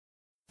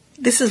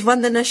This is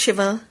Vandana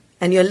Shiva,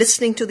 and you're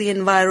listening to the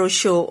Enviro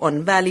show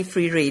on Valley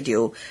Free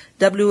Radio,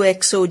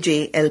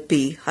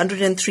 WXOJ-LP,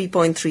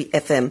 103.3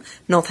 FM,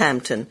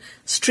 Northampton,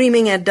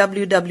 streaming at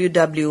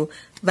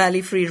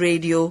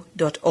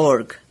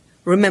www.valleyfreeradio.org.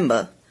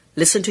 Remember,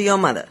 listen to your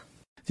mother.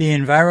 The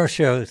Enviro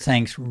show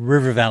thanks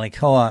River Valley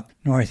Co-op,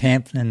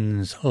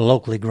 Northampton's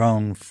locally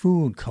grown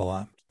food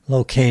co-op,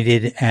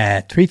 located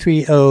at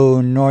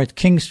 330 North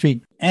King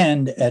Street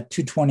and at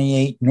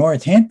 228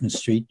 Northampton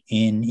Street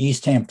in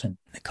East Hampton.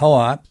 The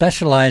co-op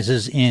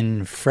specializes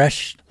in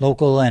fresh,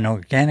 local, and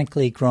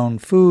organically grown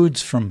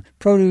foods, from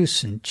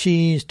produce and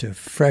cheese to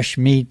fresh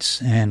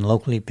meats and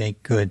locally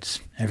baked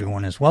goods.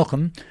 Everyone is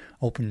welcome.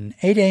 Open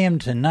 8 a.m.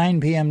 to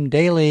 9 p.m.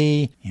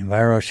 daily. The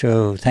Enviro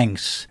show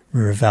thanks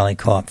River Valley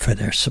Co-op for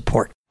their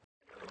support.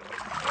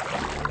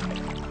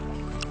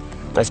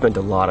 I spent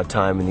a lot of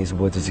time in these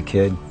woods as a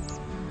kid,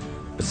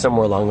 but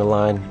somewhere along the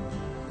line,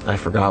 I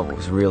forgot what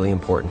was really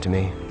important to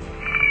me.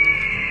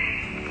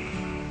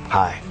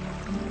 Hi.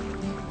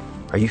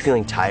 Are you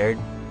feeling tired,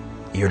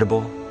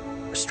 irritable,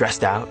 or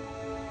stressed out?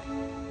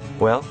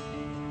 Well,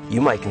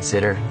 you might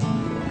consider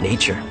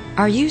nature.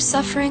 Are you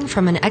suffering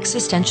from an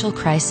existential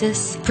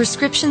crisis?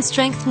 Prescription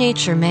Strength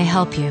Nature may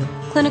help you.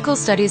 Clinical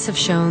studies have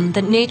shown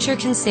that nature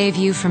can save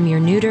you from your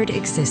neutered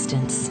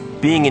existence.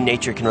 Being in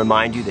nature can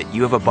remind you that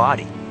you have a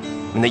body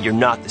and that you're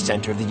not the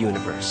center of the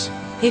universe.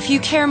 If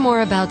you care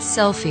more about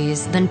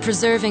selfies than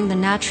preserving the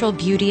natural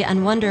beauty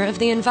and wonder of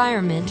the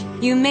environment,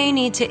 you may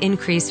need to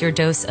increase your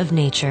dose of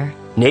nature.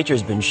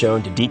 Nature's been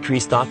shown to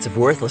decrease thoughts of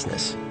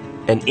worthlessness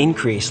and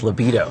increase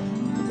libido.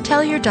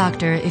 Tell your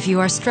doctor if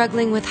you are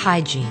struggling with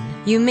hygiene.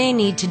 You may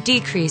need to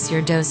decrease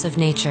your dose of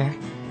nature.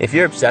 If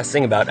you're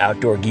obsessing about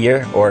outdoor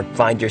gear or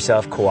find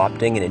yourself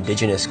co-opting an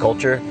indigenous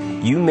culture,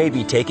 you may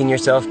be taking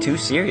yourself too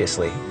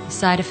seriously.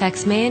 Side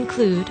effects may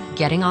include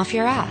getting off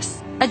your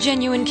ass, a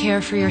genuine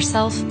care for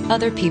yourself,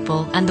 other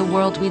people, and the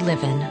world we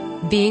live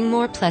in, being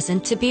more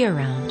pleasant to be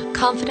around,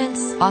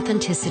 confidence,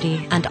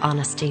 authenticity, and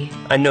honesty.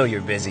 I know you're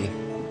busy,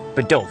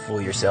 but don't fool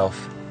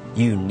yourself.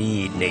 You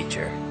need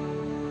nature.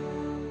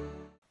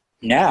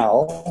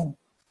 Now,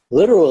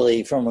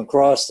 literally from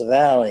across the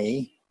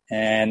valley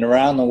and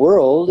around the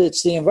world,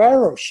 it's the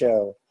Enviro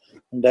Show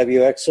on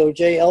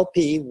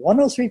WXOJ-LP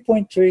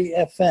 103.3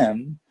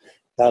 FM,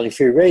 Valley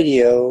Free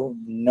Radio,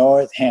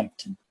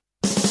 Northampton.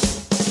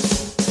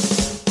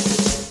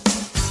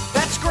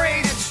 That's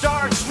great, it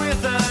starts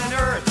with an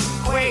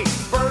earthquake,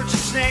 birds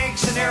and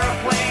snakes, an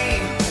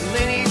airplane, and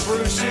Lenny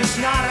Bruce is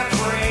not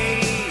afraid.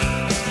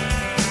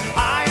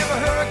 I have a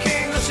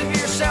hurricane, listen to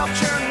yourself,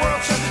 churn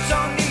world serves its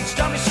own needs,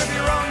 dummy serve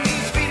your own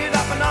needs, speed it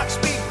up and ox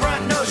speed,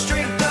 grunt, no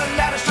strength, the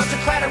ladder starts to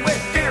clatter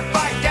with fear,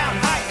 fight down,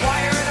 high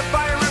wire and a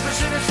fire,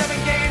 represented 7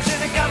 games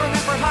in a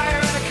government for hire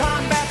and a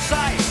combat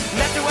site,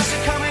 left to us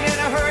are coming in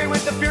a hurry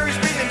with the furies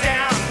breathing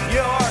down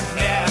your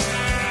neck.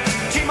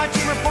 Team by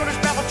team reporters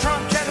baffle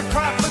Trump, tethered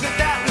crop, look at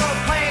that, no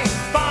plane,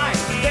 fine,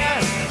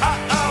 then,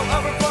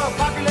 overflow,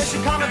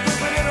 population common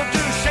food, but it'll do,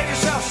 save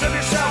yourself, serve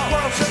yourself,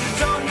 world serves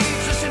its own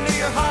needs, listen to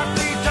your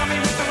heartbeat, dummy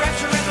with the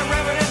rapture and the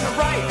reverend and the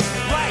right,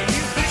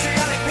 you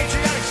patriotic,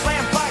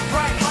 slam, fight,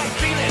 bright, light,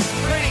 feeling,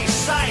 pretty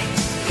sight,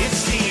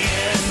 it's the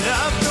end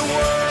of the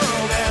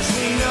world as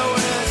we know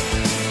it,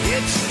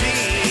 it's the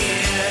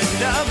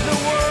end of the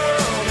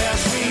world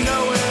as we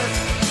know it,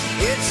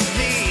 it's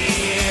the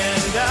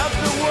end of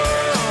the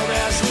world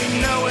as we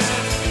know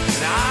it,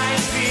 and I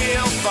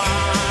feel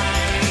fine.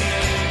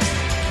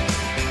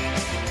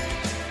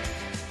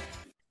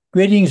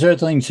 Greetings,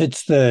 Earthlings.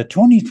 It's the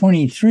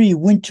 2023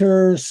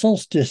 Winter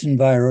Solstice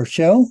Enviro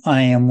Show.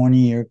 I am one of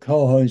your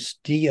co-hosts,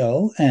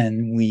 Dio,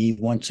 and we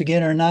once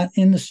again are not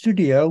in the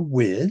studio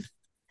with...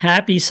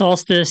 Happy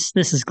Solstice.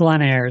 This is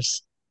Glenn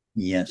Ayers.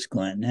 Yes,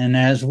 Glenn. And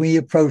as we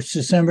approach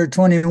December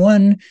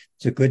 21,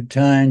 it's a good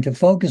time to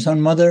focus on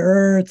Mother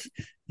Earth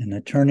and the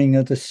turning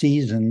of the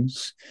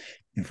seasons.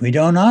 If we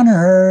don't honor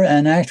her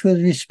and act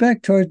with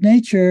respect toward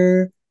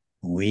nature,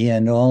 we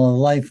and all of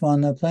life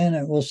on the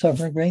planet will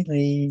suffer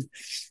greatly.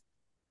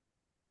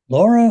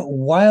 Laura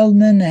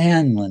Wildman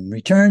Hanlon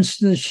returns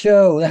to the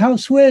show, the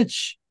House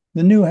Witch,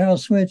 the new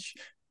House Witch,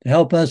 to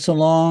help us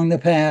along the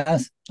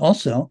path.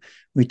 Also,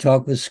 we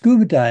talk with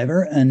scuba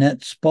diver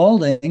Annette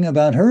Spaulding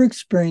about her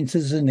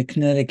experiences in the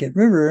Connecticut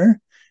River,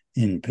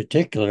 in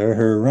particular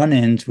her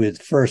run-ins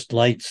with First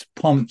Light's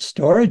pumped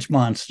storage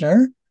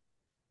monster.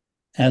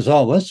 As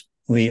always,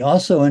 we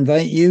also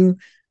invite you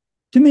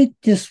to meet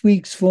this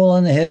week's Fool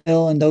on the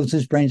Hill and those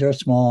whose brains are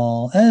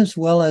small, as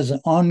well as an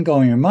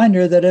ongoing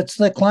reminder that it's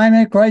the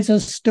climate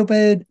crisis,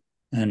 stupid,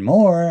 and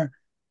more.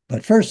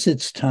 But first,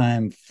 it's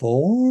time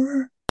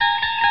for...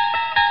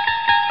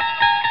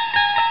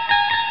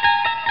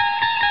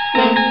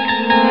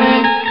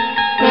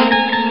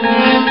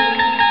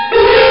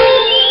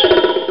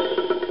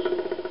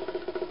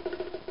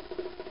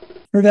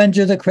 Revenge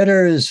of the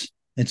Critters.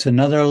 It's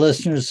another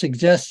listener's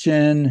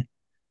suggestion.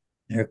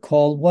 They're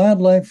called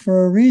wildlife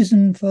for a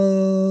reason,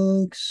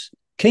 folks.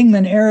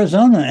 Kingman,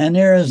 Arizona. An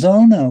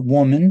Arizona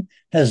woman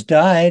has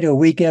died a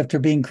week after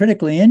being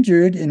critically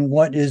injured in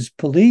what is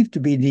believed to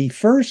be the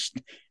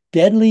first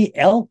deadly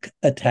elk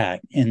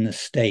attack in the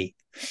state,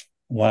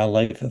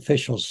 wildlife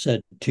officials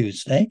said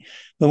Tuesday.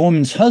 The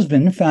woman's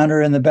husband found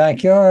her in the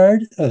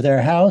backyard of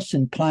their house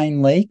in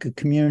Pine Lake, a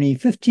community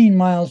 15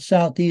 miles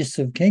southeast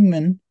of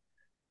Kingman,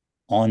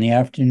 on the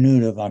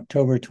afternoon of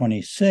October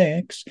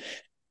 26.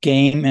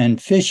 Game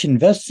and fish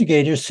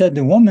investigators said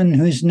the woman,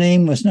 whose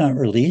name was not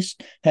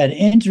released, had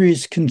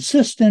injuries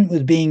consistent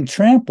with being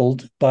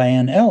trampled by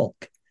an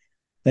elk.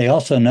 They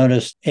also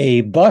noticed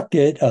a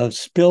bucket of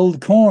spilled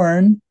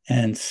corn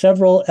and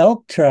several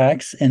elk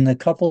tracks in the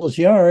couple's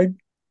yard.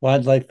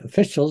 Wildlife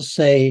officials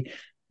say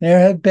there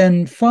have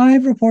been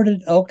 5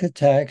 reported elk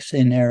attacks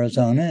in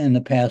Arizona in the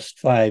past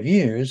 5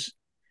 years.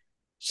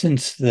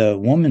 Since the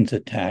woman's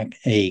attack,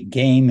 a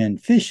game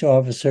and fish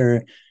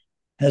officer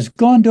has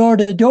gone door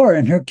to door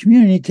in her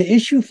community to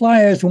issue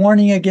flyers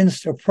warning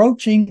against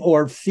approaching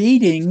or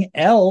feeding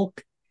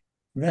elk.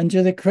 Revenge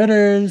of the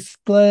critters,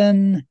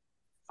 Glenn.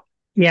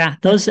 Yeah,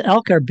 those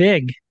elk are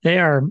big. They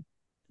are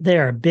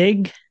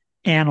big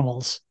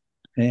animals.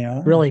 They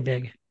are. Really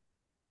big.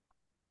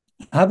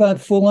 How about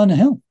Fool on the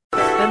Hill?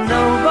 And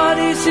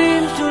nobody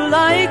seems to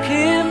like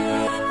him,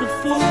 the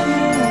fool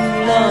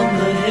on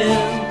the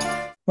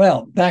hill.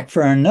 Well, back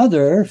for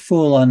another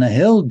Fool on the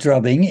Hill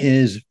drubbing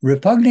is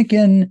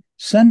Republican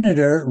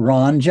Senator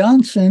Ron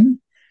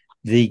Johnson,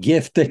 the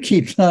gift that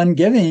keeps on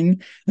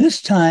giving.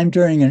 This time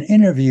during an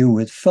interview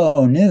with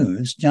Faux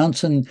News,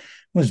 Johnson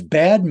was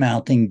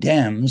bad-mouthing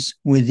Dems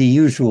with the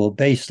usual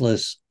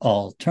baseless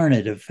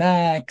alternative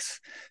facts,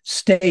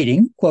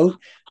 stating, quote,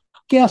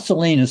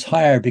 gasoline is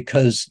higher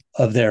because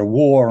of their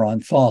war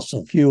on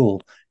fossil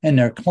fuel and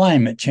their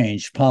climate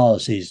change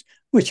policies,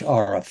 which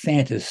are a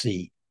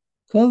fantasy,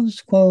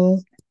 close quote.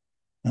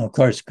 Now, of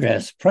course,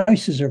 gas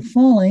prices are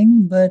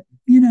falling, but,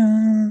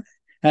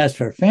 as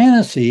for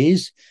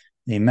fantasies,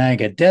 the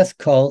MAGA death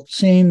cult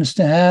seems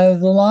to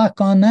have the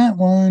lock on that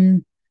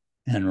one.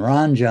 And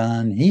Ron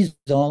John, he's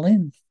all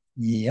in.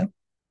 Yep.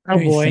 Oh,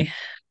 boy.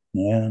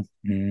 Yeah.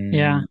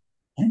 Yeah.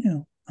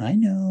 I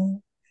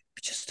know.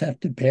 We just have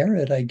to bear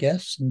it, I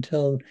guess,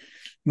 until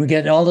we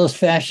get all those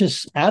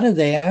fascists out of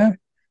there.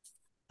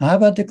 How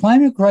about the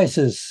climate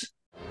crisis?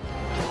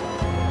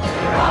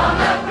 We're on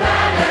the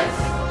planet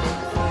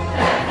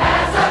that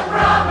has a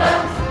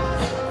problem.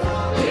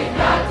 We've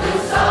got to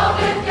solve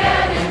it,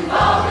 get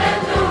involved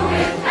and do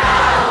it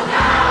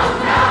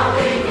now.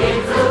 We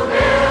need to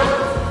build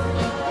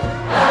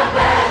a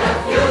better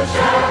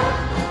future,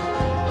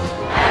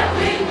 and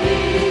we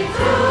need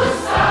to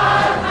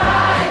start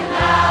right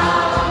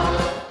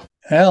now.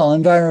 Well,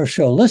 Enviro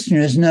Show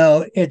listeners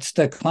know it's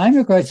the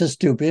climate crisis,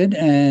 stupid,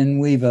 and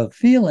we've a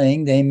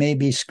feeling they may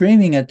be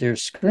screaming at their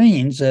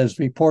screens as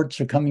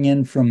reports are coming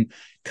in from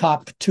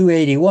COP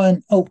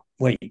 281. Oh,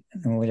 wait,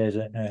 what is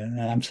it?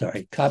 I'm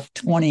sorry, COP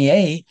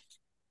 28.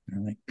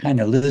 I'm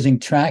kind of losing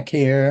track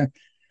here.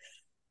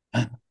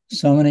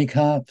 So many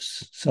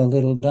COPs, so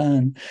little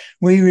done.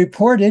 We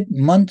reported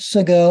months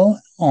ago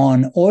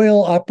on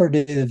oil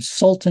operative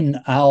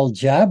Sultan Al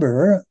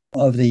Jaber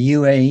of the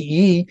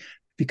UAE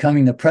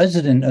becoming the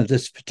president of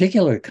this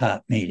particular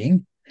COP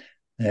meeting.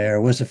 There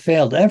was a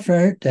failed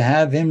effort to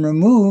have him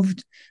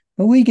removed,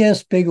 but we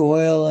guess Big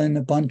Oil and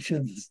a bunch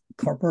of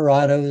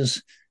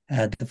corporatos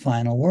had the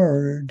final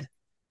word.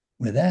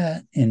 With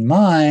that in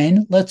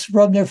mind, let's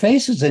rub their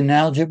faces in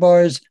Al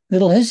Jaber's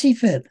little hissy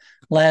fit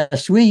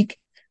last week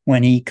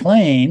when he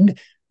claimed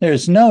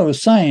there's no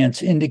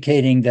science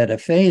indicating that a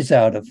phase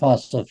out of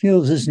fossil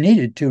fuels is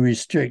needed to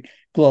restrict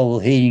global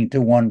heating to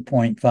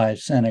 1.5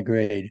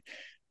 centigrade.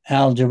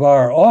 Al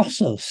Jaber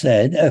also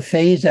said a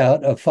phase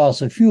out of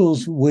fossil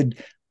fuels would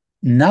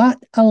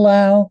not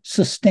allow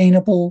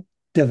sustainable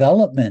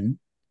development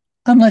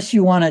unless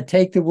you want to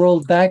take the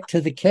world back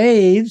to the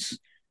caves.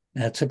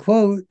 That's a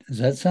quote. Does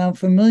that sound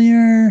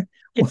familiar?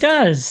 It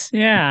does.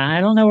 Yeah. I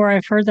don't know where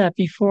I've heard that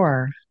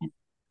before.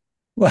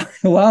 Well,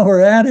 while we're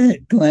at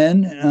it,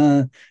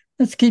 Glenn,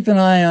 let's keep an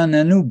eye on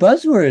the new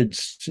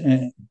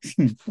buzzwords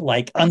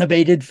like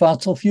unabated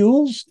fossil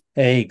fuels.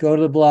 Hey, go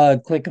to the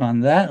blog, click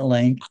on that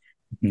link.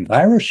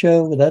 Enviro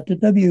Show without the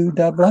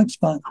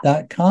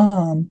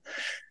w.blogspot.com.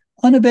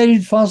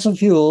 Unabated fossil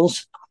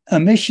fuels,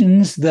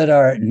 emissions that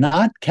are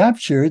not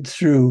captured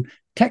through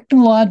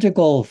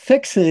technological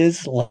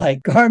fixes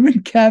like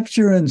carbon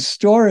capture and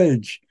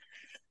storage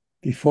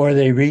before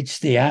they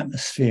reach the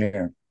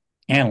atmosphere.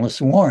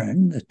 Analysts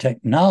warn the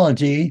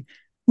technology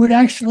would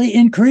actually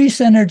increase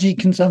energy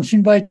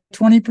consumption by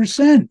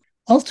 20%,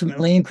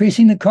 ultimately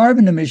increasing the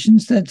carbon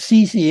emissions that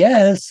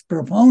CCS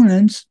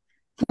proponents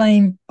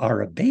claim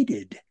are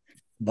abated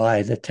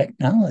by the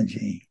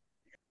technology.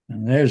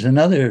 And there's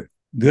another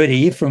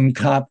goodie from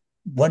COP,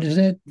 what is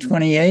it,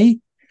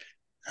 28?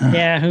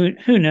 Yeah,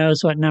 who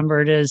knows what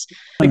number it is.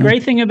 The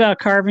great thing about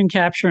carbon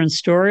capture and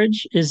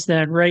storage is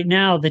that right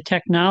now the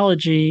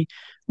technology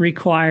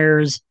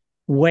requires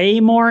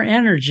way more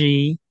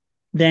energy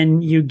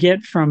than you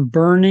get from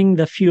burning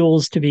the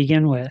fuels to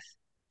begin with.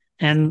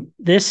 And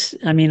this,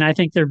 I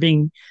think they're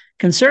being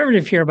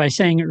conservative here by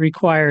saying it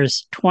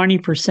requires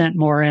 20%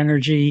 more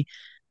energy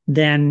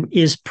than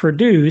is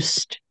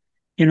produced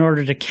in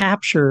order to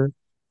capture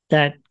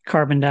that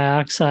carbon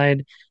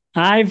dioxide.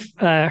 I've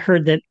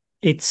heard that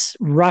it's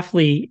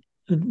roughly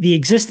the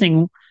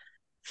existing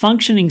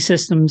functioning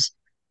systems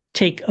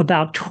take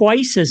about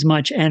twice as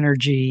much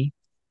energy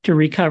to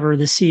recover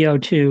the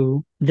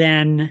CO2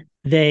 than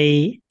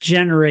they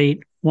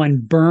generate when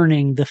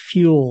burning the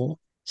fuel.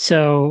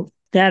 So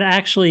that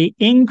actually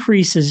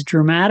increases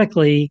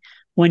dramatically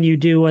when you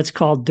do what's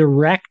called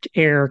direct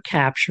air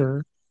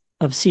capture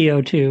of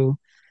CO2,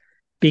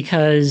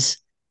 because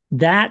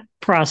that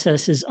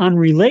process is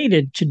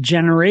unrelated to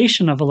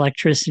generation of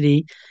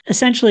electricity.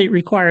 Essentially, it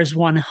requires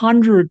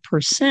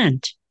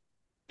 100%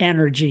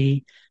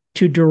 energy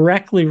to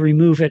directly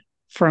remove it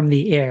from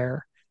the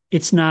air.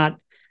 It's not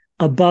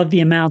above the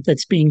amount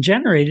that's being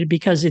generated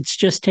because it's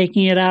just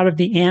taking it out of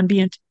the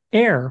ambient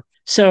air.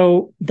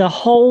 So the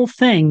whole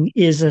thing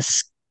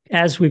is,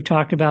 as we've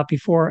talked about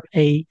before,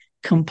 a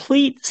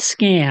complete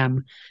scam.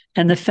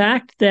 And the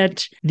fact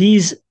that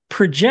these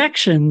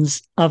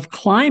projections of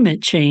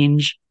climate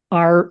change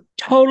are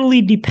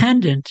totally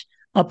dependent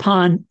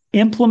upon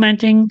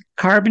implementing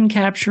carbon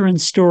capture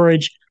and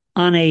storage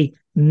on a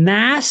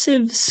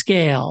massive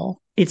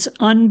scale, it's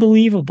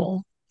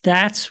unbelievable.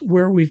 That's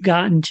where we've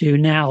gotten to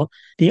now.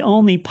 The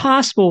only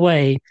possible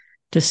way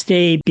to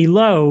stay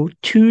below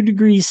 2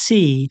 degrees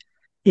C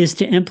is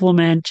to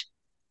implement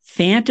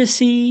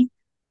fantasy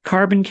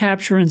carbon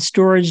capture and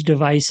storage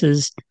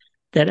devices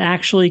that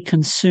actually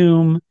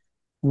consume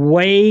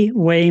way,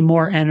 way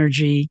more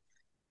energy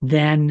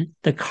than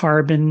the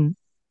carbon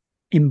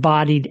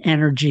embodied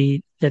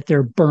energy that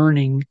they're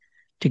burning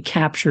to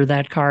capture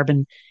that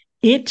carbon.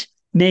 It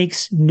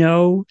makes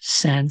no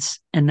sense,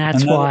 and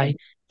that's why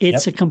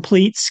it's a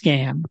complete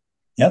scam.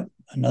 Yep,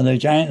 another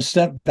giant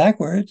step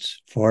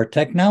backwards for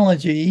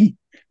technology.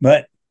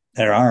 But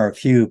there are a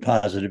few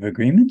positive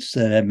agreements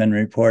that have been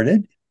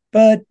reported.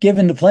 But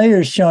given the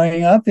players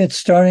showing up, it's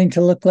starting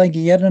to look like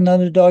yet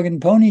another dog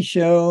and pony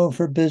show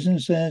for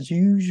business as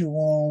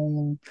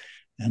usual.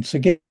 And so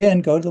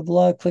again, go to the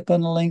blog, click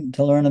on the link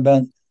to learn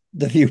about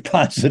the few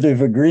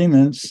positive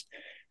agreements.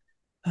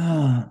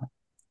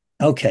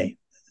 Okay,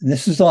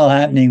 this is all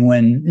happening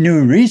when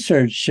new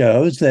research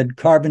shows that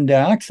carbon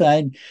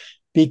dioxide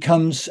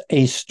becomes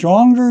a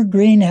stronger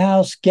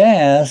greenhouse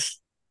gas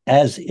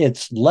as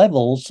its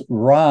levels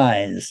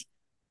rise,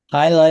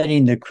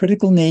 highlighting the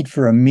critical need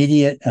for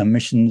immediate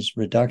emissions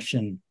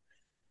reduction.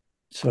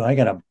 So I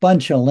got a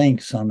bunch of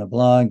links on the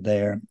blog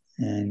there,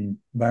 and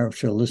Enviro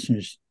Show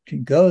listeners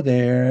can go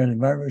there,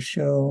 Enviro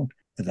Show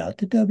without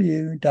the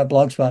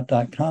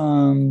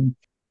w.blogspot.com.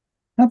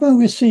 How about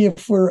we see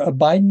if we're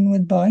abiding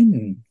with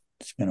Biden?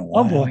 It's been a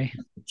while. Oh boy.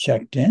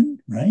 Checked in,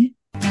 right?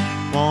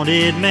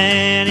 Wanted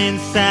man in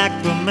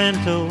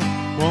Sacramento,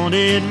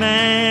 wanted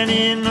man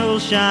in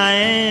Old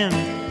Cheyenne.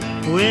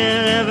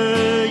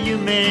 Wherever you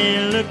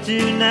may look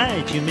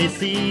tonight, you may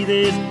see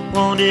this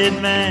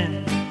wanted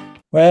man.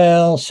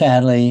 Well,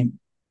 sadly,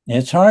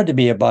 it's hard to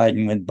be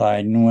abiding with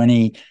Biden when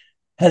he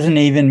hasn't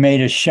even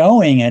made a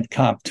showing at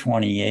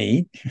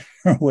COP28,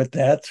 for what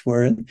that's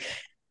worth.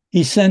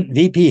 He sent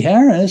VP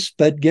Harris,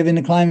 but given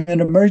the climate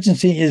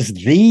emergency is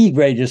the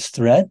greatest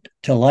threat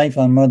to life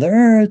on Mother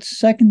Earth,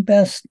 second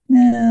best,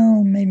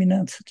 well, maybe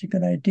not such a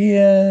good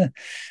idea.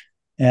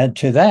 Add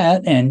to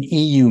that, an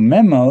EU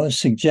memo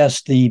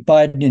suggests the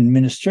Biden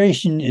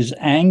administration is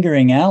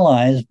angering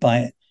allies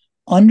by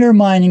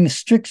undermining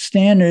strict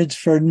standards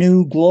for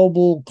new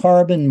global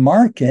carbon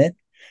market.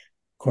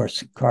 Of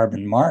course,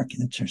 carbon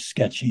markets are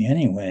sketchy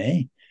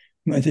anyway.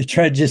 But the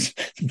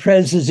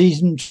president is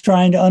even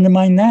trying to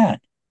undermine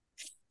that.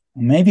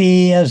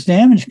 Maybe as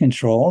damage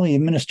control, the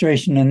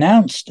administration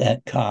announced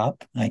at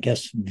COP, I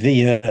guess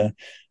via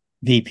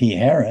VP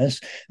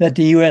Harris, that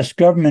the U.S.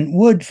 government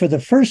would, for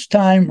the first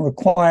time,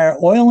 require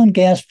oil and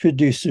gas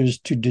producers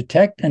to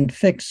detect and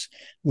fix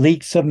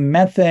leaks of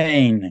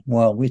methane.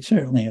 Well, we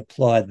certainly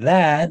applaud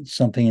that,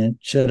 something that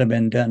should have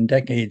been done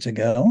decades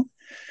ago.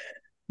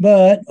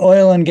 But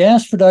oil and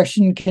gas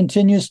production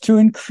continues to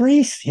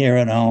increase here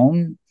at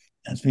home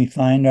as we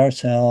find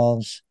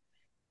ourselves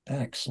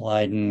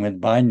backsliding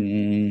with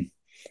Biden.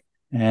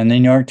 And the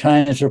New York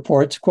Times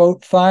reports,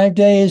 quote, 5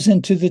 days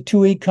into the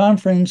 2-week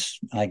conference,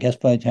 I guess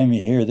by the time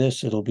you hear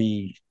this, it'll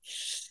be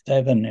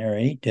 7 or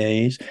 8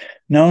 days,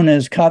 known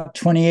as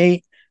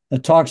COP28, the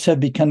talks have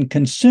become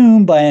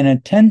consumed by an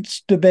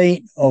intense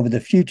debate over the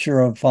future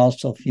of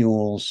fossil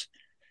fuels.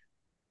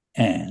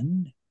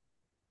 And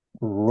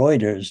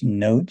Reuters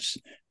notes,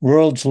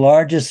 world's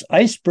largest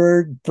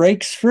iceberg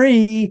breaks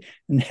free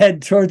and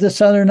head toward the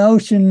Southern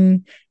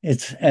Ocean.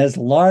 It's as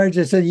large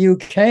as the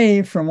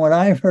UK, from what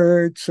I've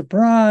heard.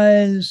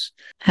 Surprise.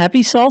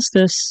 Happy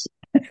solstice.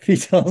 Happy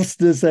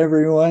solstice,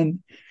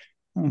 everyone.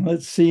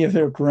 Let's see if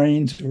their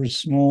brains were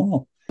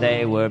small.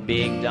 They were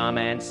big, dumb,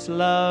 and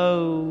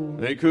slow.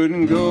 They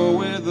couldn't go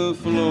with the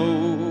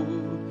flow.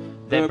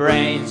 Their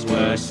brains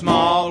were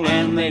small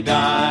and they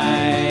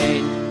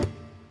died.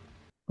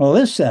 Well,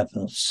 this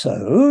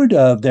episode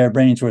of Their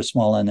Brains Were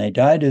Small and They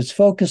Died is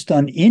focused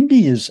on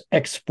India's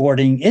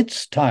exporting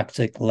its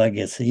toxic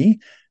legacy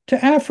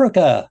to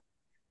Africa.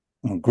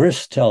 Well,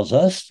 Grist tells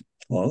us,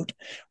 quote,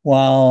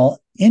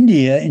 while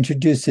India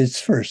introduced its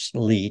first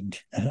lead,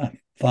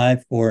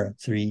 5, 4,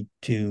 3,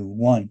 2,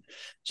 1.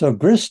 So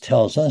Grist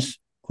tells us,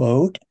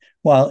 quote,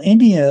 while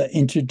India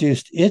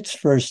introduced its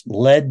first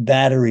lead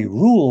battery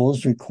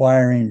rules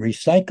requiring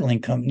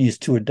recycling companies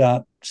to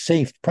adopt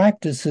safe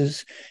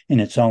practices in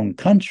its own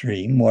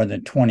country more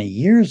than 20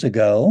 years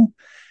ago,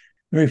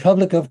 the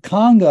Republic of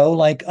Congo,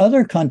 like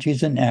other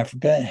countries in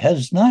Africa,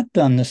 has not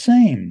done the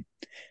same.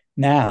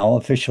 Now,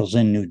 officials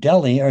in New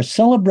Delhi are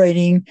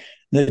celebrating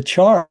the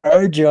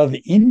charge of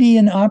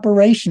Indian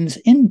operations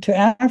into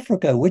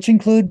Africa, which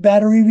include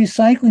battery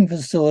recycling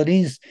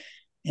facilities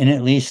in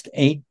at least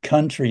 8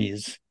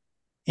 countries.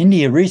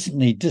 India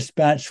recently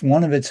dispatched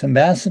one of its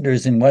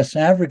ambassadors in West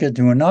Africa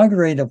to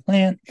inaugurate a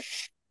plant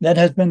that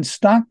has been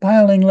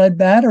stockpiling lead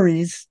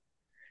batteries.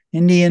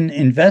 Indian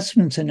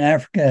investments in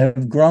Africa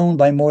have grown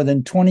by more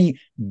than $20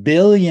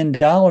 billion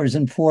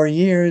in 4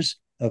 years,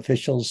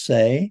 officials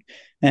say,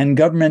 and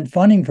government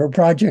funding for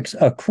projects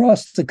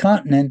across the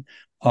continent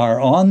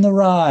are on the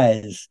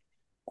rise.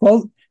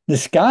 Quote, the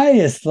sky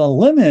is the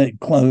limit,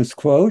 close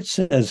quote,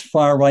 says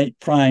far-right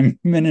Prime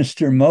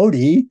Minister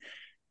Modi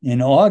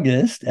in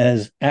August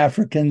as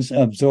Africans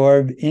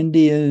absorb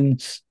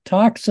Indians'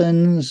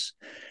 toxins.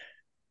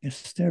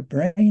 Yes, their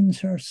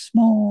brains are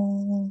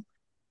small.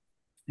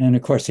 And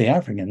of course, the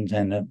Africans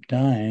end up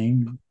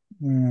dying.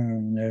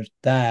 There's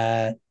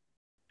that.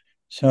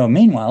 So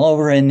meanwhile,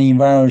 over in the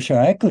Enviro Show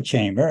echo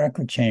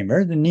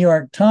chamber, the New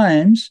York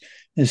Times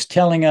is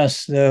telling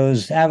us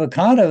those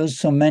avocados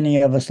so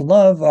many of us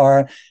love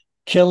are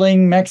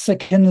killing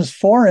Mexicans'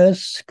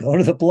 forests. Go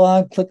to the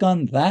blog, click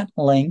on that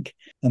link.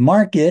 The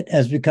market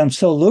has become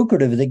so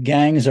lucrative that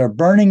gangs are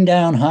burning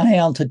down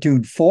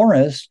high-altitude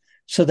forests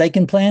so they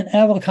can plant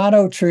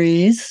avocado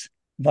trees.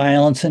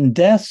 Violence and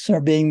deaths are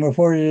being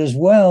reported as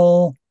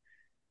well.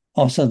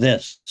 Also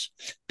this,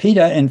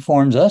 PETA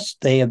informs us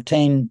they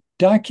obtained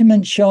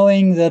documents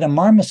showing that a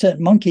marmoset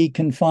monkey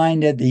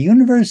confined at the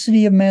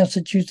University of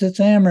Massachusetts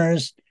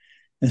Amherst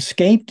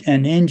escaped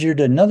and injured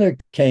another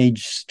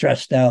caged,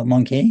 stressed-out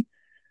monkey.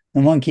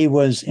 The monkey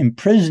was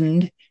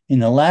imprisoned in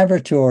the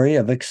laboratory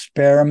of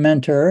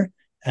experimenter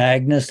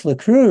Agnes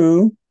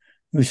LaCrue,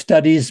 who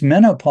studies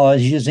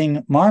menopause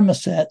using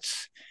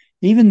marmosets,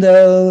 even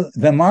though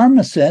the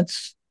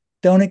marmosets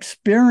don't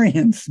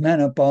experience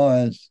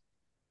menopause.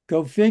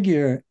 Go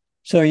figure.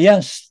 So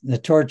yes, the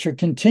torture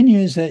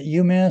continues at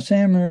UMass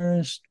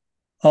Amherst.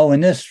 Oh,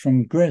 and this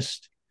from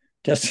Grist,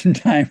 just in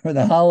time for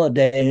the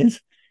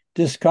holidays.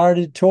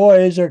 Discarded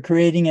toys are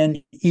creating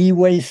an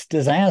e-waste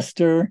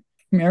disaster.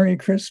 Merry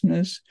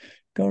Christmas.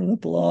 Go to the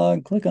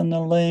blog, click on the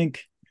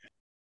link.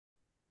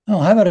 Oh,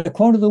 how about a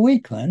quote of the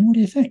week, Glenn? What do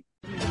you think?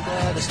 You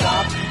better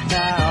stop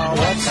now.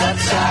 What's that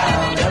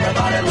sound?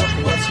 Everybody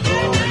look what's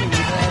going. You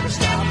better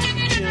stop.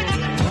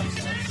 Children, what's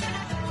that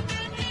sound?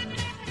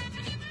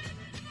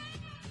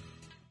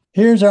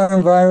 Here's our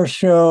Enviro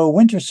Show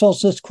Winter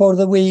Solstice quote of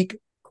the week.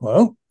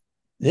 Quote,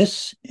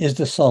 this is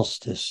the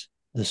solstice,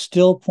 the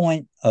still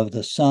point of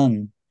the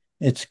sun,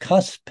 its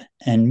cusp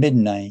and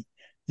midnight,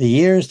 the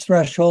year's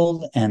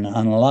threshold and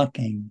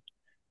unlocking,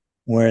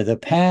 where the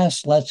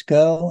past lets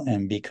go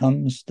and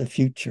becomes the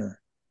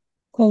future.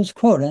 Close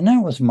quote. And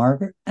that was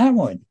Margaret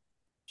Atwood.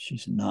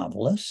 She's a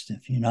novelist.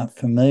 If you're not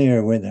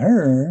familiar with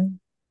her,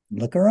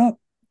 look her up.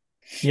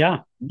 Yeah.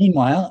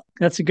 Meanwhile,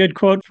 that's a good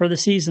quote for the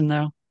season,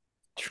 though.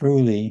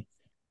 Truly.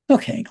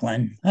 Okay,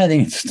 Glenn, I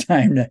think it's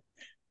time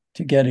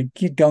to go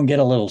and get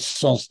a little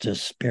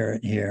solstice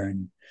spirit here.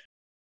 And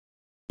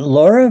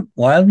Laura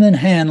Wildman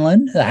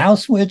Hanlon, the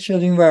house witch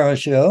of the Enviro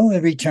Show,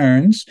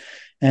 returns.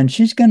 And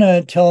she's going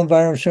to tell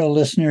Enviro Show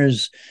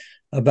listeners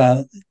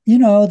about,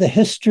 the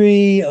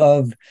history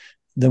of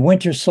the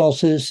winter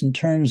solstice in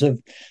terms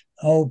of,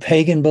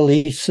 pagan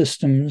belief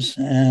systems,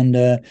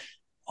 and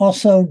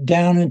also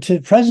down into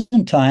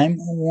present time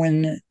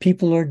when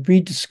people are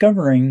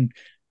rediscovering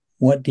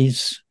what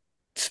these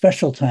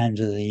special times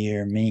of the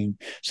year mean.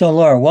 So,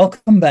 Laura,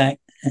 welcome back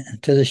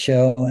to the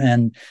show.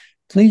 And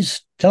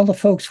please tell the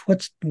folks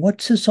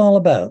what's this all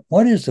about?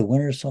 What is the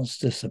winter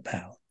solstice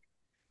about?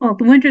 Well,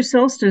 the winter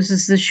solstice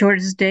is the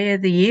shortest day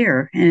of the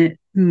year, and it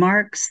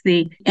marks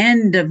the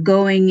end of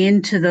going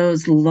into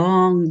those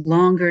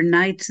longer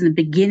nights and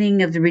the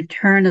beginning of the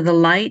return of the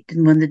light,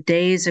 and when the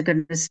days are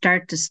going to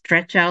start to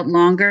stretch out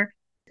longer.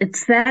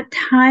 It's that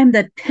time,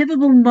 that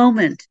pivotal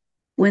moment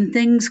when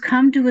things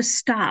come to a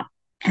stop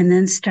and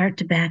then start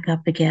to back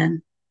up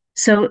again.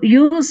 So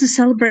Yule is a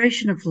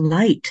celebration of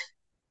light.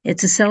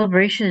 It's a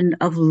celebration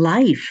of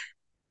life.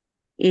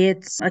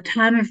 It's a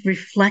time of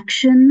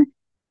reflection.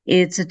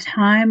 It's a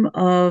time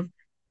of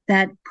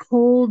that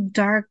cold,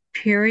 dark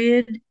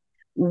period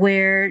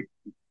where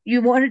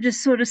you want to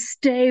just sort of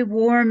stay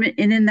warm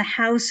and in the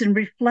house and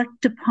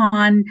reflect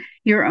upon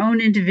your own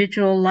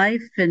individual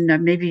life and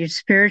maybe your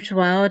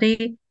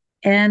spirituality,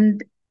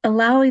 and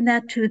allowing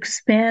that to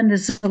expand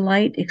as the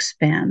light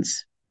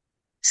expands.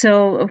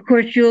 So, of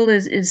course, Yule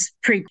is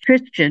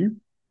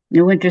pre-Christian.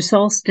 The winter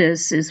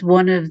solstice is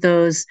one of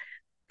those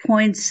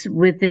points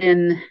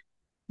within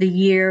the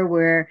year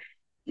where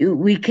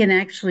we can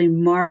actually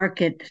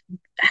mark it,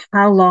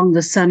 how long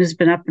the sun has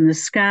been up in the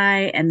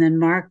sky, and then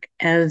mark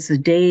as the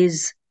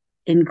days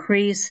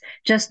increase,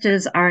 just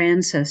as our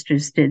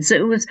ancestors did. So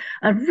it was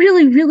a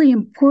really, really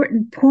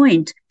important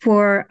point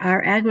for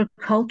our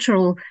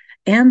agricultural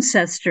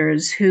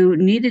ancestors who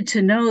needed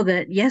to know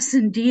that, yes,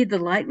 indeed, the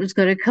light was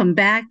going to come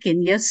back.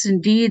 And yes,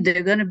 indeed,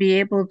 they're going to be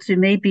able to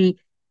maybe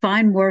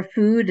find more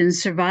food and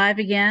survive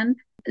again.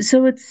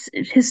 So it's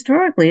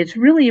historically, it's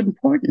really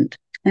important.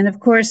 And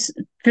of course,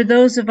 for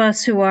those of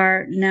us who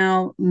are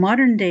now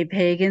modern day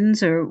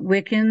pagans or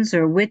Wiccans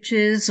or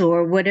witches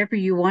or whatever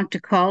you want to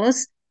call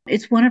us,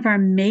 it's one of our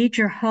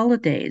major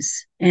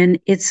holidays. And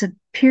it's a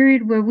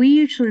period where we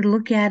usually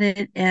look at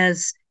it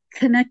as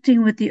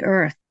connecting with the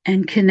earth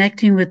and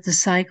connecting with the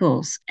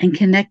cycles and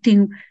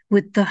connecting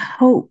with the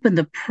hope and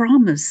the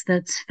promise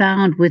that's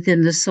found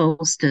within the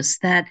solstice,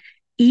 that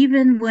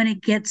even when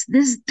it gets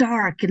this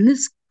dark and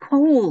this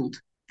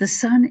cold, the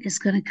sun is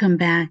going to come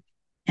back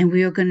and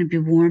we are going to be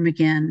warm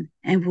again,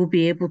 and we'll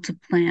be able to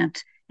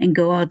plant and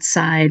go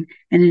outside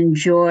and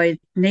enjoy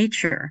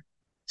nature.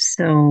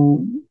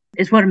 So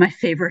it's one of my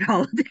favorite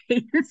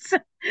holidays.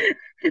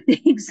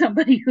 Being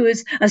somebody who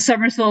is a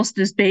summer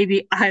solstice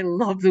baby, I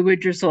love the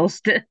winter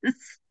solstice.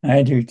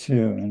 I do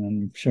too, and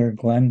I'm sure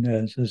Glenn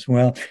does as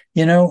well.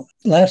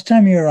 Last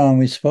time you were on,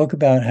 we spoke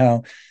about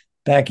how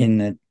back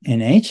in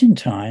ancient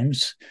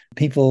times,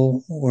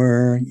 people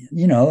were,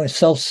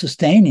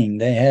 self-sustaining.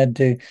 They had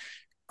to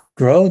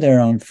grow their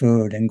own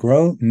food and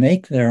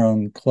make their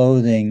own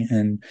clothing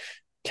and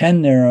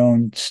tend their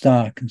own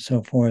stock and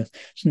so forth.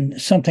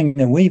 Something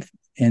that we've,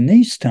 in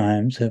these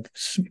times, have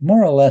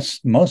more or less,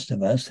 most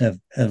of us have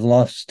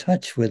lost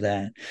touch with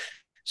that.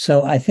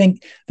 So I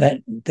think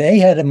that they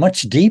had a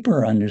much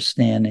deeper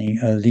understanding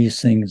of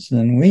these things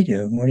than we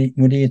do.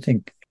 What do you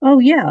think? Oh,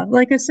 yeah.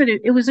 Like I said,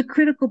 it was a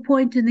critical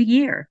point in the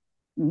year.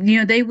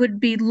 They would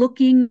be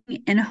looking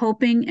and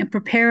hoping and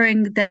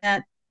preparing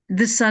that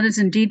the sun is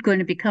indeed going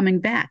to be coming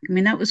back. I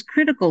mean, that was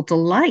critical to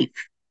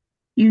life.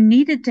 You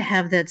needed to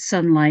have that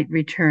sunlight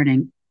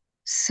returning.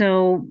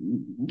 So,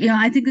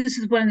 I think this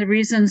is one of the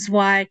reasons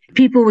why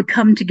people would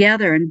come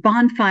together, and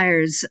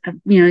bonfires,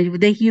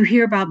 you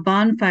hear about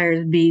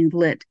bonfires being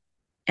lit,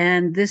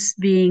 and this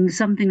being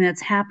something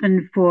that's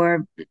happened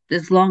for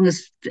as long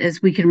as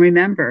we can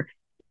remember.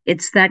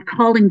 It's that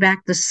calling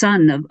back the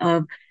sun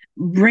of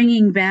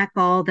bringing back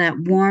all that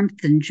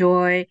warmth and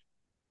joy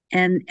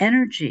and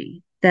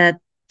energy that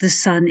the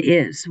sun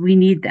is. We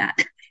need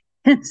that.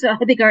 And so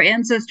I think our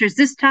ancestors,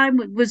 this time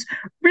was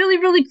really,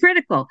 really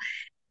critical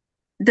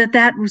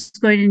that was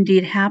going to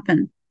indeed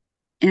happen.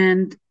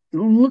 And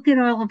look at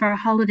all of our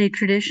holiday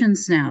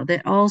traditions now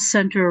that all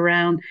center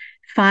around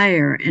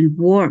fire and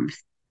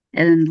warmth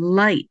and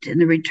light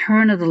and the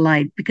return of the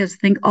light. Because I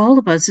think all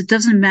of us, it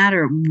doesn't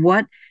matter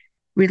what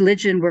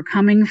religion we're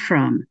coming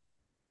from,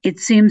 it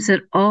seems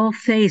that all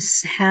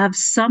faiths have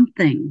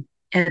something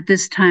at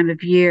this time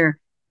of year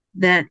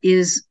that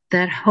is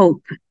that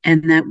hope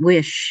and that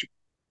wish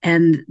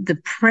and the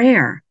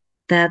prayer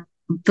that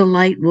the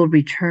light will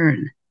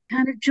return.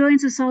 Kind of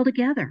joins us all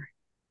together.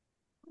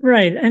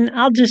 Right. And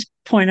I'll just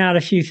point out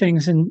a few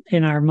things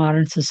in our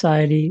modern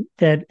society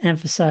that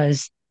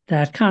emphasize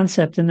that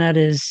concept. And that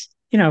is,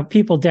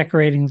 people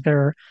decorating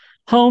their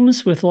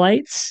homes with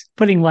lights,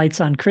 putting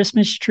lights on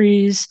Christmas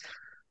trees,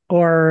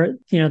 or,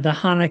 the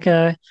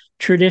Hanukkah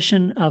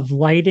tradition of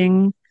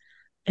lighting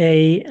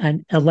a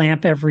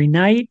lamp every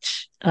night,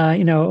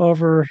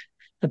 over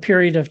a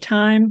period of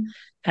time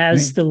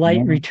as the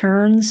light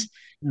returns.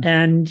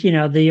 And,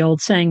 the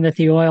old saying that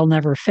the oil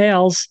never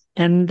fails.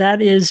 And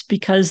that is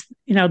because,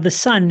 the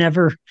sun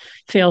never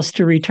fails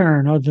to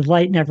return, or the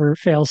light never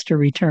fails to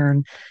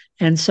return.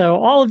 And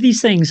so all of these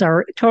things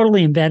are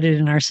totally embedded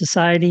in our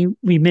society.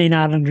 We may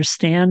not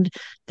understand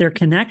their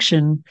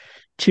connection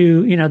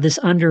to, this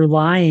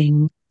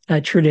underlying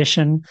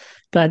tradition,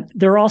 but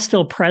they're all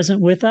still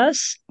present with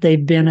us.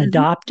 They've been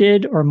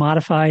adopted or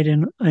modified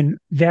in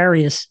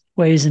various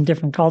ways in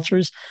different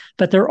cultures,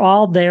 but they're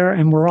all there,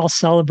 and we're all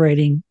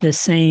celebrating the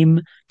same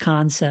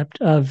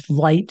concept of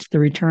light, the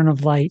return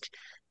of light.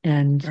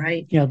 And,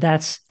 right.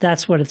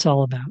 That's what it's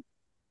all about.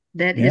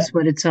 That is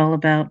what it's all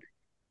about.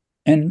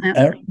 And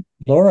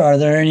Laura, are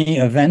there any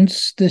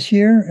events this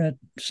year at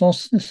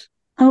Solstice?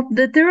 Oh,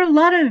 there are a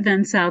lot of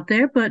events out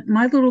there, but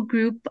my little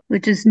group,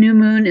 which is New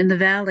Moon in the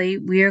Valley,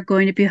 we are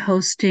going to be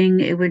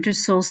hosting a winter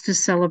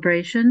solstice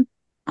celebration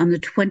on the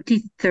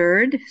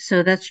 23rd.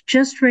 So that's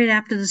just right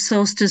after the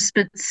solstice,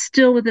 but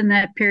still within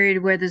that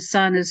period where the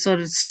sun is sort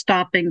of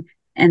stopping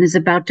and is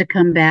about to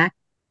come back.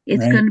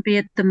 It's going to be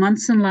at the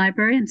Munson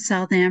Library in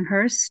South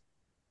Amherst,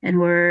 and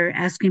we're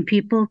asking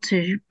people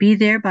to be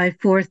there by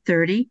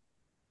 4:30.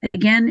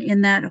 Again,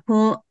 in that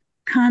whole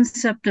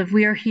concept of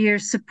we are here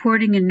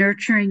supporting and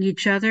nurturing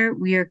each other,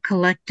 we are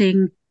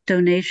collecting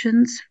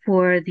donations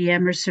for the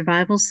Amherst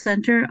Survival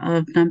Center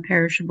of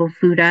non-perishable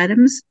food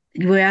items.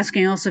 We're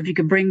asking also if you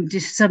could bring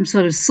just some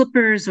sort of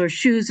slippers or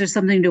shoes or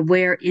something to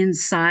wear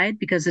inside,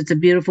 because it's a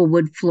beautiful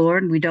wood floor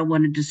and we don't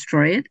want to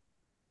destroy it.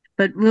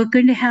 But we're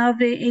going to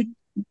have a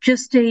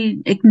just a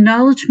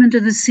acknowledgement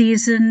of the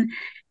season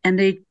and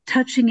a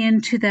touching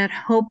into that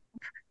hope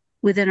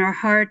within our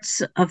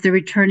hearts of the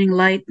returning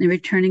light and the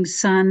returning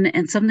sun,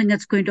 and something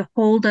that's going to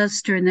hold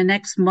us during the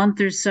next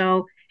month or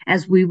so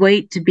as we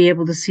wait to be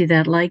able to see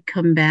that light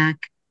come back.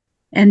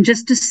 And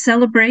just a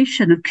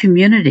celebration of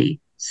community.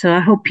 So I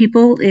hope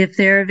people, if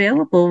they're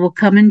available, will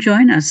come and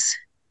join us.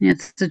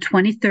 It's the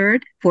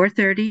 23rd,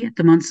 4:30 at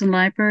the Munson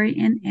Library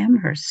in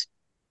Amherst.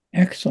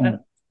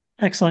 Excellent.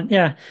 Excellent.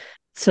 Yeah.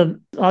 So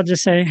I'll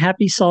just say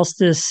happy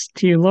solstice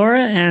to you,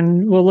 Laura,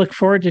 and we'll look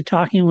forward to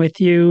talking with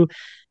you,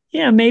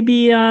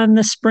 maybe on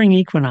the spring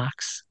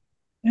equinox.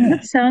 Yeah.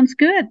 That sounds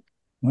good.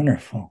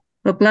 Wonderful.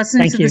 Well,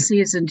 blessings Thank of you. the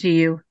season to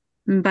you.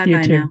 Bye-bye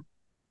You too. now.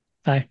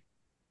 Bye.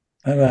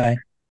 Bye-bye.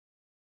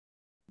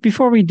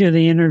 Before we do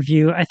the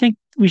interview, I think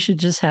we should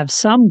just have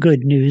some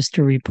good news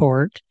to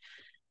report.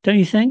 Don't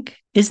you think?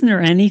 Isn't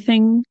there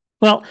anything?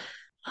 Well,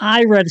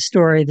 I read a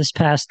story this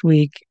past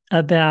week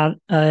about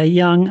a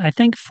young, I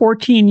think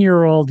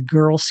 14-year-old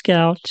Girl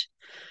Scout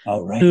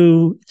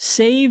who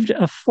saved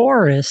a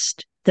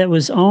forest that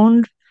was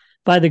owned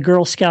by the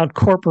Girl Scout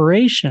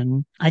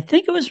Corporation. I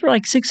think it was for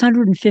like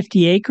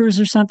 650 acres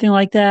or something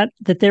like that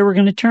they were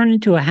going to turn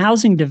into a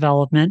housing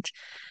development.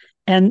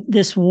 And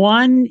this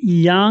one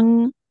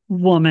young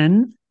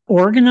woman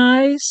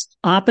organized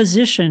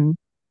opposition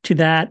to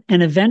that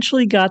and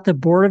eventually got the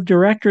board of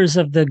directors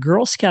of the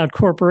Girl Scout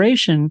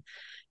Corporation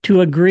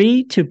to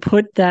agree to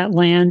put that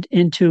land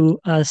into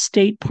a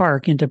state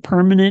park, into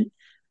permanent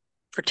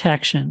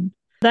protection.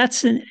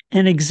 That's an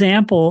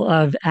example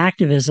of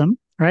activism,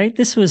 right?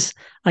 This was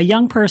a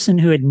young person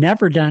who had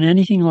never done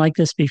anything like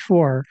this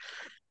before,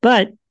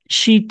 but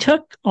she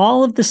took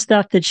all of the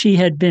stuff that she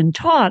had been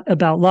taught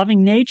about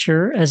loving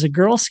nature as a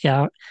Girl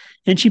Scout,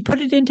 and she put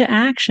it into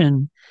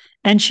action.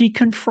 And she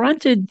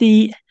confronted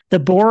the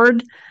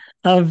board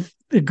of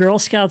the Girl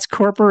Scouts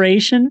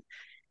Corporation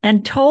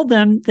and told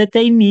them that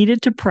they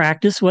needed to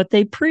practice what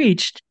they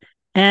preached.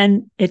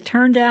 And it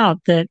turned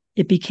out that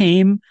it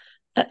became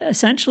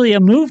essentially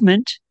a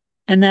movement,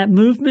 and that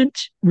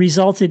movement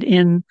resulted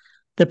in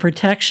the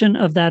protection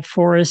of that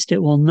forest.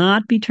 It will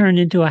not be turned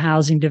into a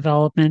housing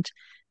development.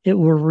 It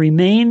will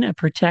remain a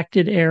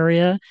protected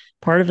area,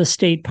 part of a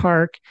state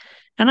park.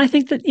 And I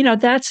think that,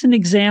 that's an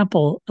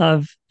example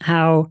of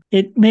how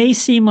it may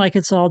seem like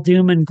it's all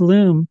doom and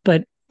gloom,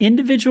 but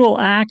individual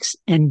acts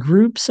and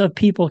groups of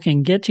people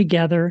can get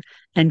together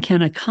and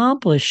can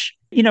accomplish,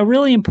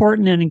 really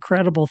important and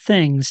incredible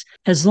things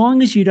as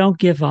long as you don't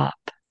give up,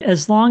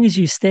 as long as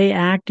you stay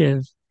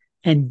active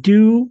and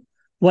do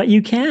what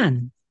you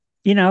can.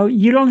 You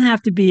don't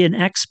have to be an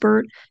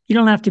expert. You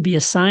don't have to be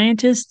a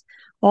scientist.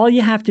 All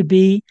you have to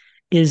be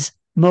is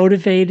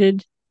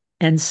motivated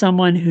and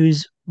someone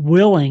who's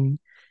willing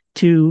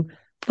to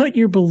put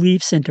your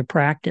beliefs into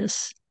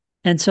practice.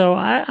 And so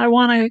I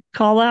want to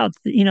call out,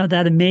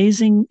 that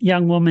amazing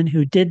young woman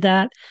who did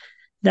that.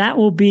 That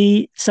will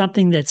be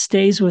something that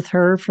stays with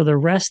her for the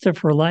rest of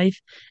her life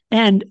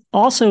and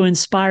also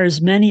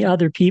inspires many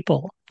other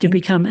people to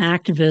become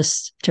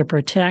activists to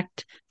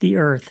protect the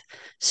earth.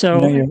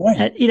 So, you're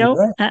right.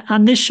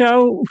 On this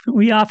show,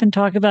 we often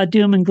talk about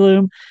doom and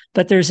gloom,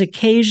 but there's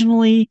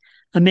occasionally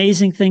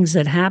amazing things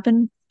that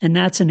happen. And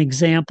that's an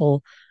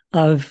example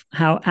of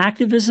how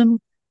activism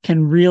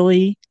can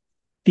really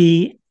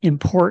be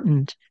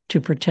important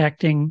to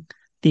protecting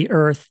the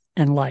earth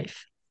and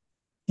life.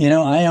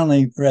 I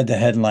only read the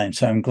headline,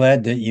 so I'm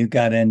glad that you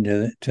got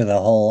into the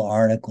whole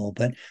article.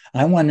 But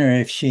I wonder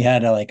if she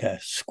had a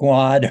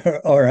squad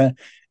or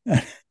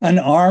an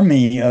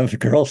army of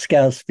Girl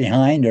Scouts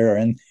behind her,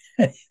 and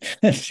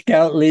the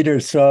Scout leader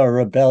saw a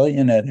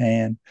rebellion at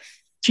hand.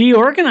 She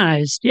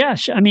organized. Yeah.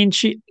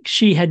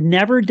 She had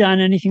never done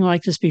anything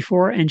like this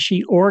before, and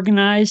she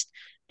organized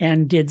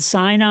and did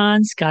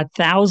sign-ons, got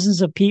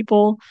thousands of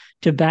people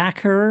to back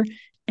her,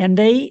 and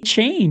they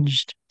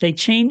changed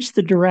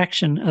the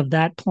direction of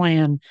that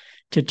plan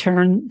to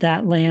turn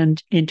that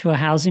land into a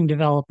housing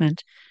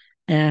development.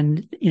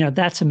 And,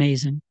 that's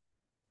amazing.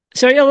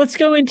 So, let's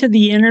go into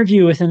the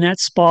interview with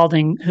Annette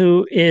Spaulding,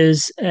 who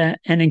is an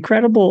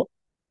incredible,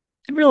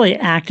 really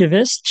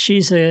activist.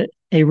 She's a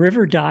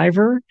river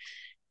diver,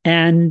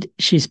 and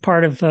she's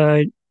part of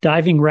a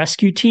diving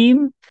rescue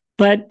team,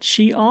 but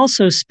she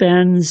also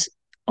spends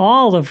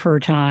all of her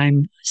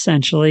time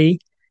essentially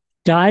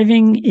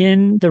diving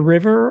in the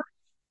river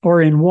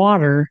or in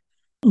water,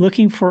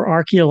 looking for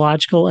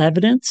archaeological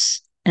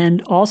evidence,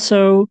 and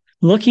also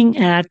looking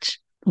at,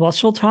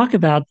 she'll talk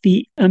about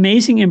the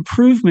amazing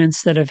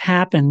improvements that have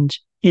happened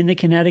in the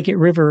Connecticut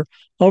River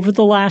over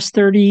the last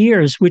 30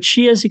 years, which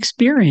she has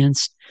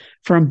experienced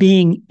from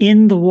being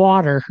in the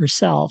water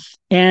herself.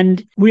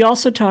 And we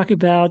also talk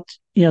about,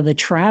 the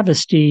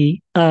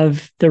travesty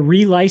of the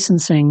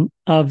relicensing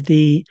of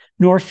the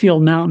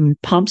Northfield Mountain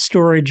pump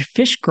storage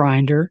fish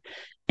grinder.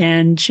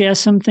 And she has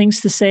some things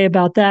to say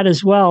about that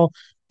as well.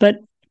 But,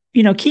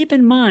 keep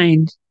in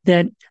mind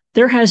that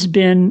there has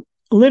been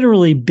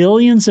literally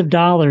billions of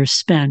dollars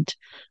spent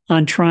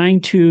on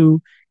trying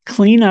to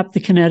clean up the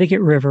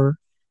Connecticut River,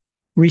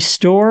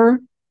 restore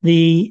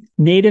the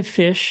native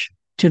fish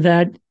to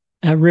that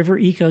river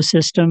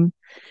ecosystem.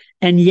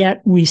 And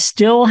yet we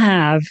still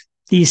have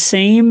these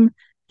same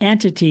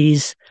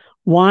entities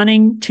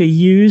wanting to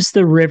use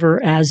the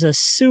river as a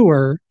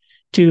sewer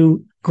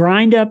to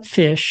grind up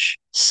fish,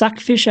 suck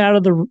fish out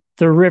of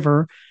the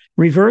river,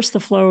 reverse the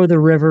flow of the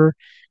river,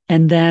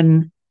 and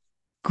then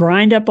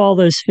grind up all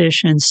those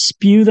fish and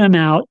spew them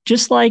out,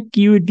 just like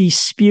you would be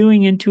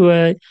spewing into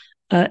a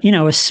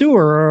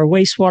sewer or a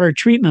wastewater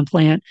treatment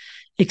plant,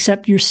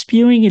 except you're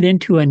spewing it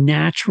into a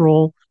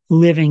natural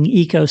living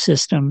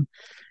ecosystem.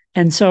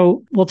 And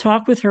so we'll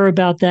talk with her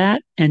about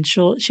that, and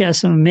she has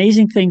some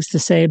amazing things to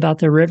say about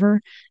the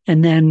river,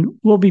 and then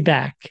we'll be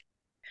back.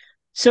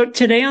 So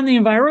today on the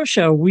Enviro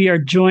Show, we are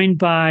joined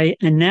by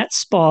Annette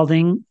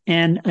Spalding,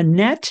 and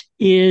Annette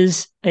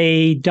is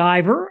a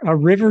diver, a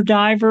river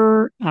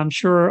diver. I'm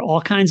sure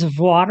all kinds of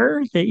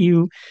water that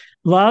you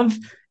love,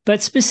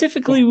 but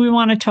specifically we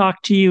want to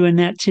talk to you,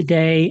 Annette,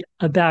 today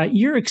about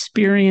your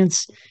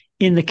experience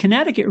in the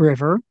Connecticut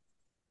River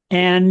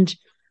and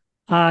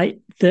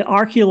the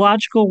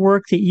archaeological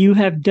work that you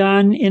have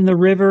done in the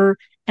river,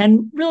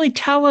 and really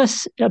tell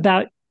us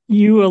about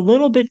you a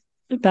little bit,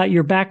 about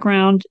your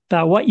background,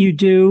 about what you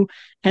do,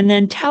 and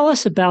then tell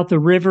us about the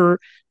river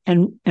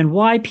and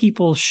why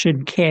people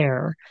should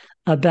care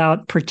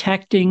about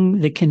protecting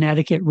the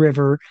Connecticut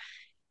River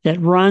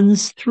that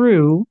runs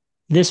through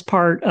this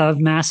part of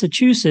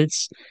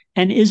Massachusetts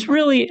and is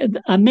really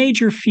a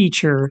major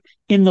feature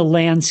in the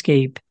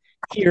landscape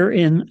here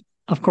in,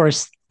 of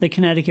course, the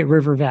Connecticut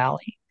River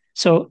Valley.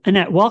 So,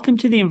 Annette, welcome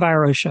to the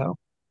Enviro Show.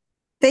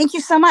 Thank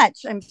you so much.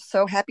 I'm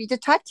so happy to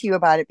talk to you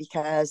about it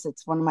because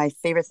it's one of my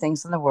favorite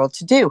things in the world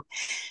to do.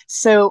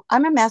 So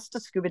I'm a master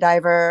scuba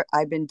diver.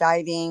 I've been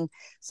diving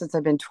since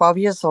I've been 12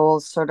 years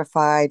old,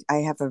 certified. I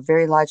have a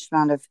very large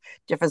amount of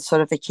different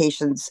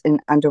certifications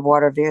in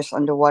underwater, various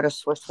underwater,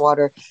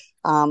 swiftwater,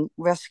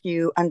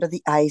 rescue, under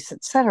the ice,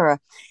 etc.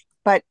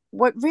 But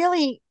what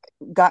really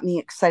got me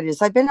excited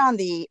is I've been on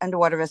the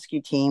underwater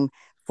rescue team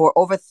for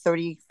over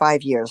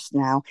 35 years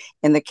now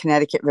in the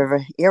Connecticut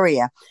River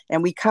area.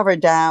 And we cover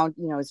down,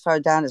 as far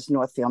down as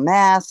Northfield,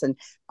 Mass, and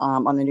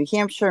on the New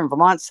Hampshire and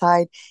Vermont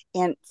side.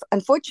 And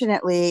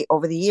unfortunately,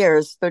 over the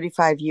years,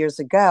 35 years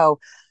ago,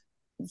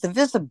 the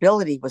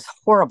visibility was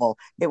horrible.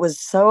 It was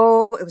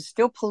still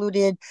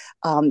polluted.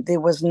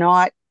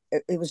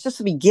 It was just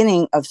the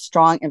beginning of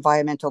strong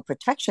environmental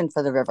protection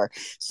for the river.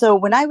 So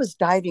when I was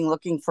diving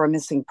looking for a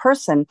missing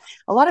person,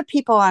 a lot of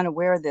people aren't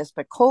aware of this,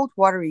 but cold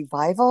water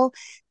revival,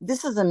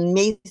 this is an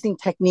amazing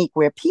technique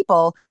where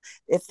people,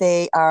 if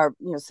they are,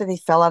 say they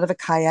fell out of a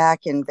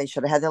kayak and they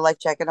should have had their life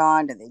jacket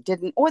on and they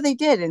didn't, or they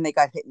did and they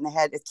got hit in the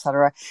head,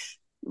 etc.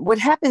 What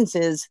happens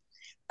is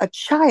a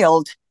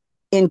child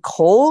in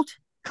cold,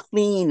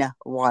 clean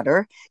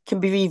water can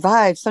be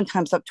revived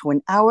sometimes up to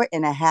an hour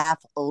and a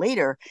half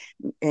later.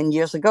 And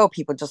years ago,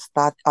 people just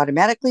thought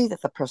automatically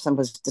that the person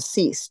was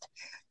deceased.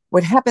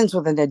 What happens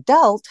with an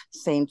adult,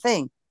 same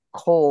thing,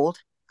 cold,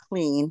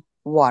 clean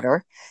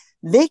water,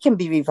 they can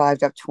be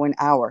revived up to an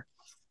hour.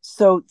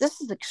 So this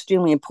is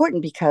extremely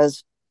important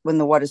because when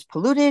the water is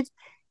polluted,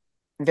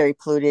 very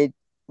polluted,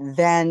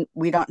 then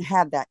we don't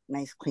have that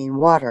nice clean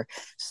water.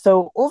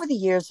 So over the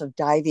years of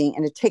diving,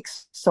 and it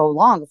takes so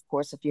long, of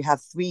course, if you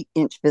have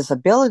 3-inch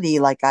visibility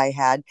like I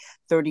had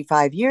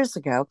 35 years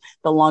ago,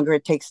 the longer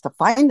it takes to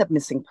find the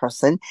missing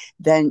person,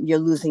 then you're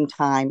losing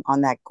time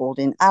on that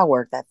golden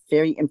hour, that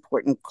very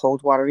important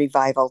cold water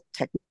revival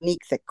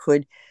technique that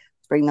could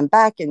bring them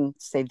back and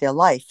save their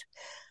life.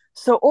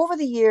 So over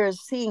the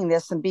years, seeing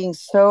this and being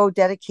so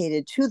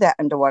dedicated to that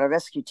underwater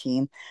rescue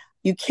team,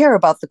 you care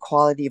about the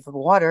quality of the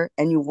water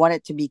and you want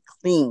it to be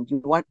clean. You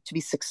want it to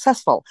be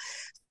successful.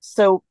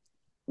 So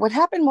what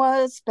happened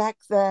was back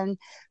then,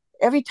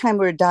 every time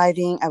we were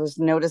diving, I was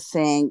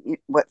noticing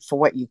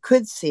what you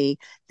could see,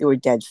 there were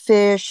dead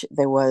fish.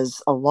 There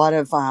was a lot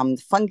of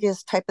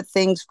fungus type of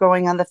things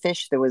growing on the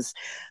fish. There was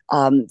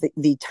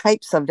the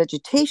types of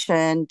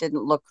vegetation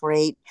didn't look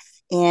great.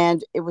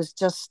 And it was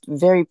just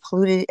very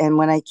polluted. And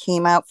when I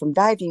came out from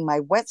diving,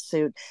 my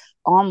wetsuit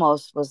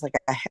almost was like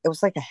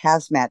a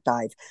hazmat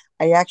dive.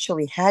 I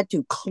actually had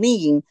to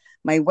clean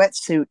my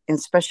wetsuit in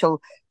special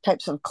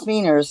types of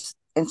cleaners.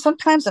 And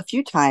sometimes a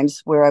few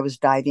times where I was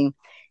diving,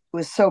 it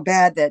was so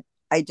bad that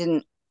I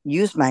didn't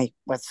use my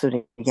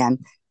wetsuit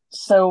again.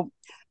 So,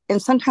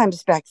 and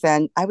sometimes back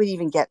then, I would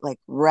even get like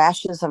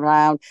rashes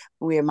around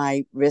where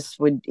my wrist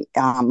would,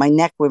 my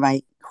neck, where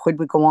my hood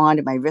would go on,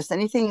 and my wrist,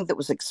 anything that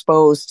was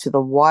exposed to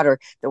the water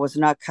that was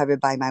not covered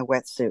by my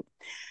wetsuit.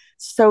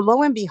 So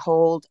lo and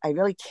behold, I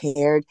really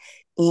cared.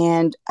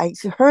 And I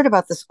heard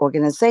about this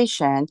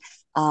organization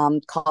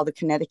called the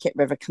Connecticut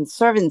River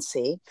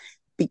Conservancy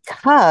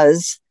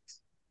because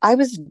I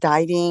was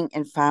diving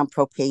and found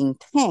propane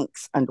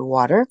tanks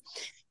underwater.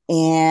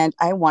 And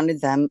I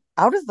wanted them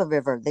out of the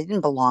river. They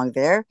didn't belong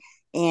there.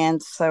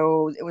 And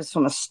so it was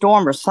from a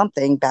storm or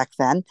something back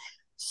then.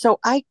 So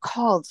I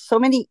called so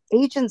many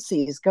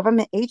agencies,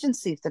 government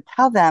agencies, to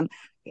tell them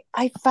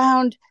I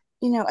found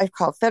I've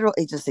called federal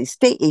agencies,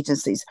 state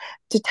agencies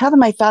to tell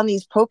them I found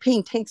these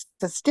propane tanks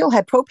that still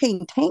had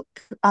propane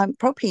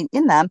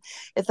in them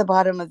at the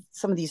bottom of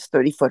some of these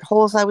 30-foot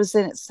holes I was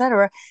in,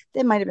 etc.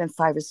 There might have been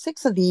 5 or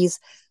 6 of these.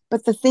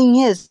 But the thing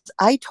is,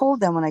 I told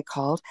them when I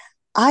called,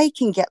 I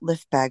can get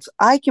lift bags.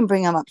 I can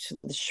bring them up to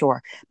the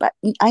shore, but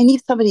I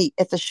need somebody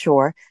at the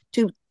shore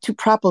to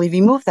properly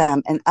remove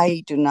them. And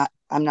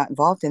I'm not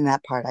involved in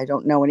that part. I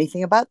don't know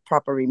anything about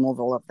proper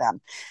removal of them.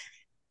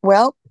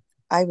 Well,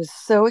 I was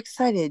so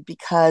excited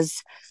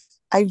because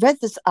I read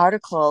this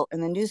article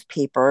in the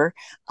newspaper.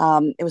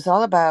 It was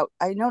all about,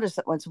 I noticed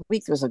that once a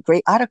week there was a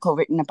great article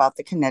written about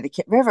the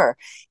Connecticut River.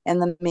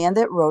 And the man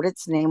that wrote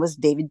its name was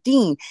David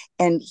Dean.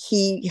 And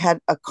he had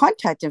a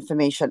contact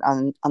information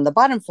on the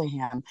bottom for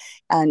him.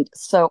 And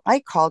so I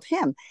called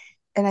him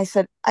and I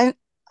said, I've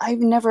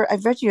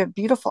read your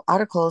beautiful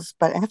articles,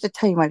 but I have to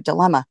tell you my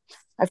dilemma.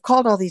 I've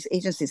called all these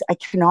agencies. I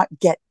cannot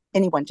get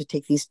anyone to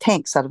take these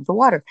tanks out of the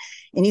water.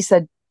 And he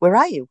said, where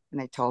are you?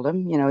 And I told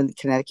him, in the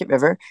Connecticut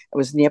River. I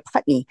was near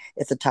Putney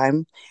at the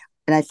time.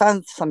 And I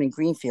found some in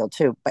Greenfield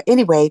too. But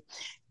anyway,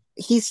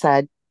 he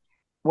said,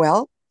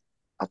 well,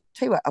 I'll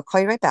tell you what, I'll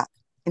call you right back.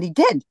 And he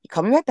did. He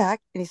called me right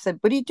back. And he said,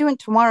 what are you doing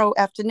tomorrow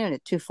afternoon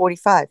at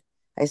 2:45?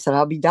 I said,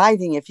 I'll be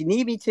diving if you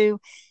need me to.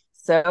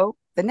 So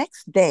the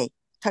next day,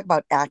 talk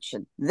about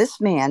action.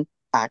 This man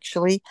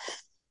actually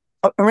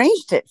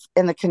arranged it,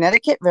 in the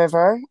Connecticut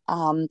River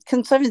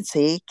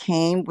Conservancy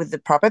came with the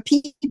proper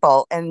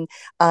people, and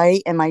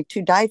I and my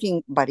 2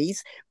 diving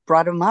buddies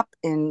brought them up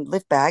in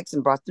lift bags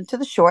and brought them to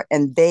the shore,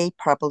 and they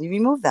properly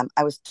removed them.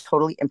 I was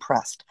totally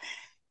impressed.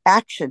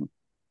 Action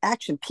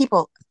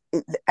people.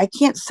 I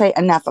can't say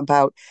enough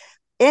about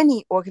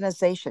any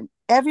organization.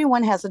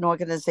 Everyone has an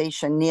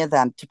organization near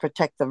them to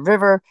protect the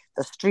river,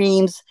 the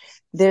streams.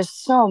 There's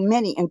so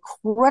many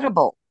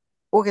incredible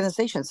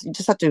organizations. You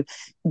just have to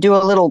do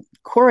a little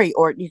query,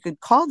 or you could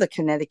call the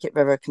Connecticut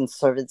River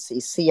Conservancy,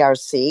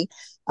 CRC.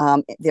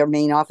 Their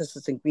main office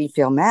is in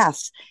Greenfield,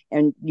 Mass.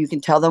 And you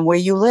can tell them where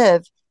you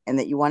live and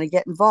that you want to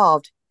get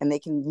involved, and they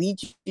can lead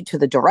you to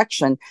the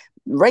direction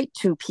right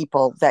to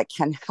people that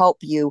can help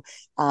you.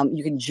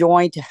 You can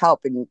join to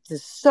help. And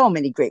there's so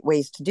many great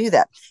ways to do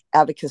that,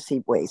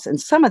 advocacy ways.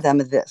 And some of them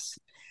are this.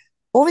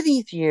 Over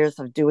these years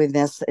of doing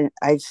this,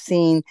 I've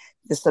seen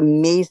this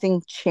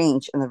amazing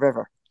change in the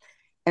river.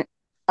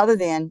 Other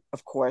than,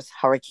 of course,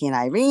 Hurricane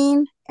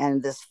Irene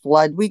and this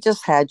flood we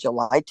just had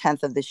July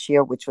 10th of this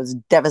year, which was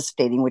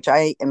devastating, which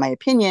in my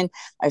opinion,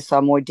 I saw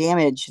more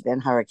damage than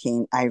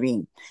Hurricane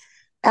Irene.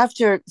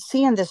 After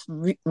seeing this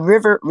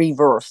river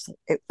reverse,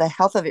 the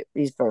health of it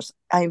reverse,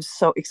 I am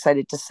so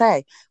excited to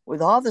say,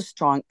 with all the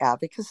strong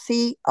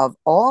advocacy of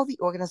all the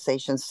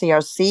organizations,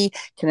 CRC,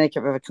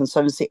 Connecticut River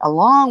Conservancy,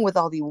 along with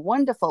all the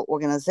wonderful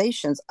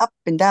organizations up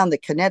and down the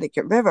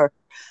Connecticut River,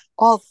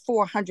 all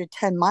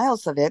 410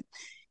 miles of it,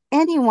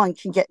 anyone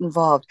can get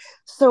involved.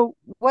 So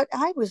what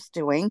I was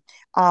doing,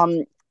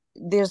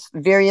 there's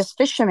various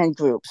fishermen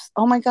groups.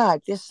 Oh my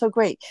God, they're so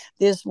great.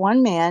 There's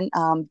one man,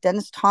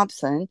 Dennis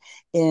Thompson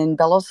in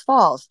Bellows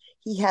Falls.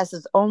 He has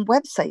his own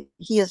website.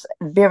 He is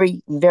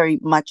very, very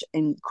much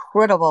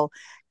incredible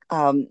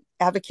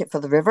advocate for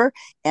the river,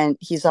 and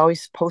he's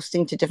always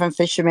posting to different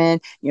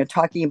fishermen,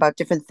 talking about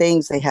different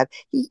things.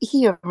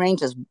 He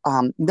arranges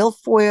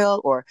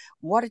milfoil or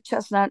water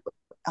chestnut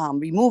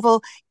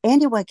removal.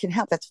 Anyone can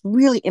help. That's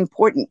really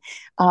important.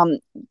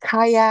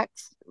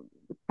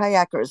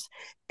 Kayakers,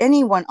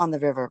 anyone on the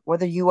river,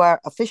 whether you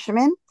are a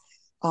fisherman,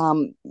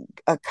 a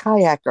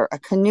kayaker, a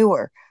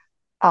canoeer,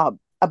 a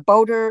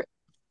boater,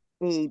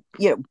 a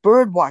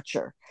bird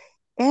watcher,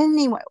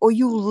 anyone, or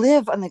you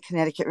live on the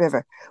Connecticut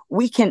River,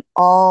 we can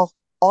all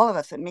of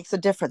us, it makes a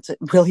difference. It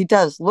really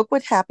does. Look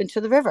what happened to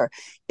the river.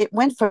 It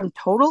went from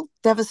total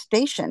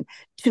devastation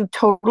to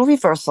total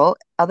reversal,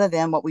 other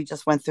than what we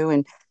just went through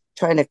and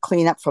trying to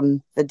clean up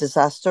from the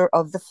disaster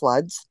of the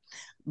floods.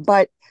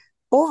 But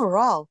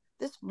overall,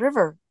 this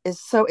river is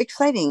so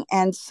exciting.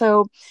 And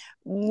so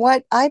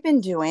what I've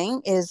been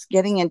doing is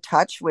getting in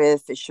touch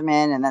with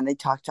fishermen, and then they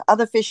talk to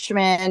other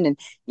fishermen and,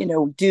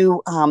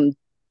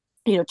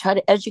 try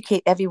to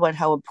educate everyone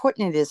how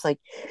important it is. Like,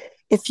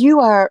 if you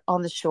are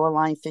on the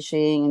shoreline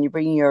fishing and you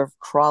bring your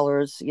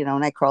crawlers,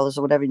 night crawlers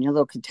or whatever, in your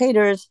little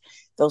containers,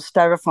 those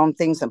styrofoam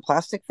things and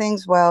plastic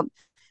things, well,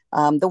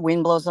 the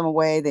wind blows them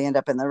away. They end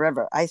up in the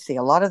river. I see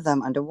a lot of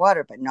them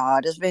underwater, but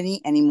not as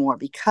many anymore,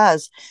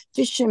 because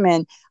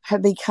fishermen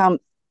have become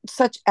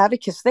such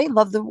advocates. They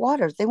love the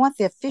water. They want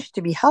their fish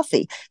to be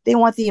healthy. They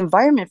want the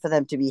environment for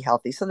them to be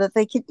healthy so that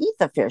they can eat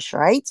the fish,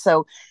 right?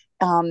 So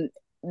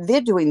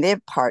they're doing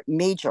their part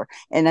major.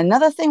 And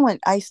another thing, when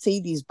I see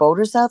these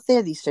boaters out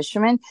there, these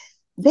fishermen,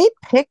 they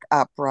pick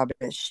up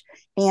rubbish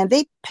and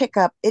they pick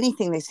up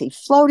anything they see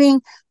floating,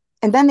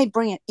 and then they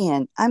bring it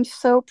in. I'm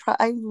so proud.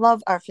 I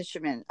love our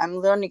fishermen. I'm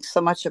learning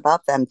so much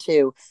about them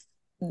too.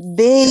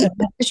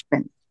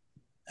 Fishermen.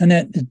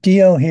 Annette,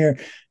 Dio here.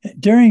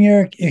 During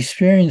your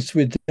experience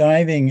with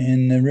diving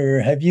in the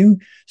river, have you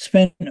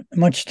spent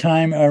much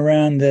time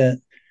around the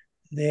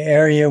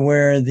area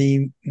where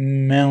the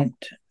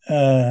Mount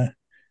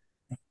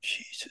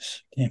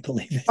Jesus, can't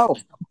believe it. Oh,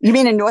 you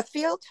mean in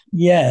Northfield?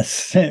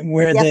 Yes,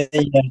 where Yes.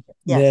 the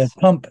Yes.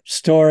 pump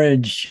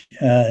storage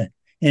Yes.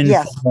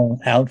 infall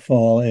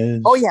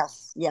outfall Oh, is.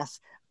 yes. Yes.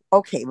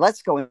 Okay,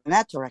 let's go in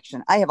that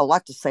direction. I have a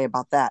lot to say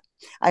about that.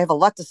 I have a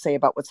lot to say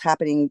about what's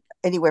happening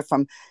anywhere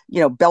from,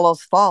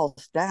 Bellows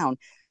Falls down.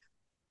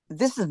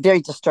 This is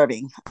very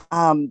disturbing.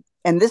 And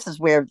this is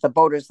where the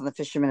boaters and the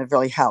fishermen have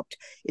really helped.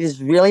 It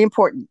is really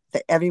important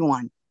that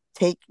everyone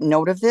take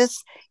note of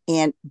this.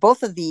 And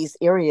both of these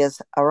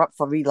areas are up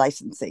for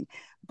relicensing,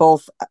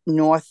 both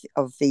north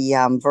of the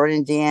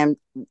Vernon Dam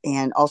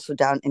and also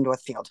down in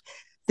Northfield.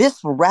 This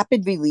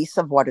rapid release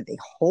of water, they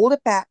hold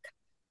it back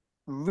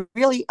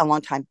really a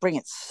long time, bring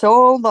it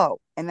so low,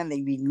 and then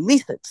they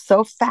release it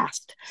so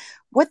fast.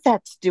 What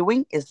that's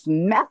doing is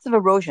massive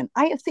erosion.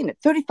 I have seen it.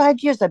 35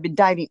 years I've been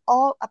diving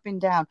all up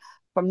and down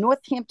from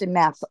Northampton,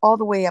 Mass, all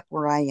the way up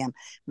where I am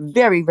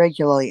very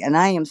regularly, and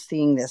I am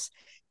seeing this.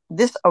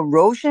 This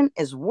erosion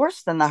is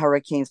worse than the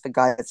hurricanes, for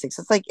God's sakes.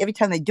 It's like every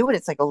time they do it,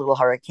 it's like a little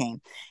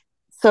hurricane.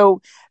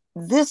 So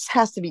this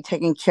has to be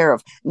taken care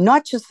of.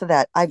 Not just for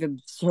that, I've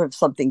observed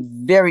something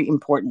very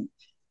important.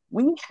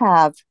 We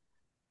have,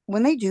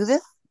 when they do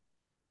this,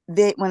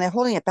 when they're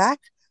holding it back,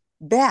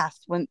 bass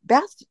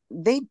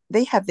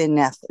they have their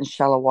nest in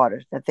shallow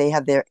water, that they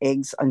have their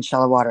eggs on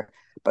shallow water.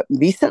 But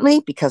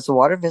recently, because the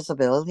water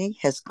visibility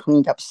has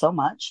cleaned up so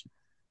much,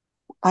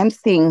 I'm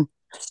seeing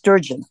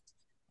sturgeon.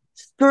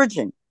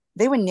 Sturgeon,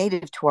 they were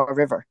native to our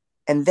river,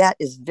 and that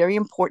is very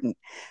important.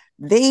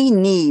 They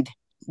need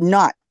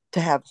not to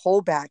have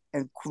hold back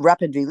and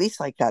rapid release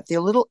like that.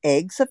 Their little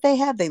eggs that they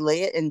have, they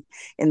lay it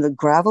in the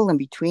gravel in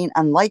between.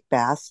 Unlike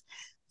bass,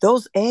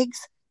 those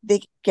eggs,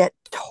 they get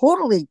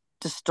totally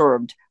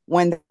disturbed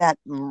when that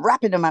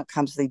rapid amount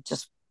comes. They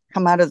just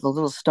come out of the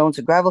little stones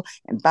of gravel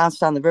and bounce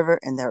down the river,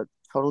 and they're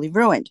totally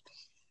ruined.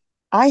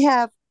 I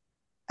have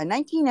a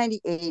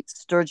 1998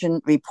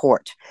 sturgeon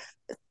report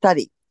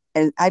study,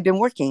 and I've been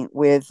working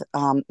with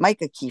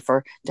Micah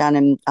Kiefer down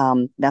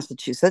in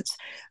Massachusetts,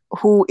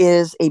 who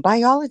is a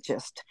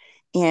biologist.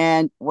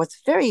 And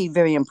what's very,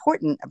 very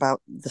important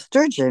about the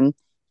sturgeon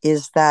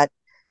is that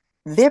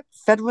they're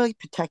federally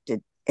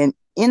protected. And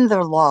in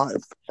their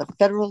laws, the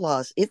federal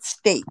laws, it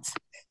states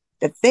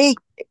that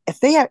if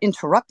they are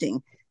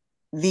interrupting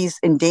these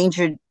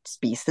endangered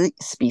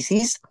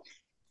species,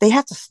 they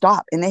have to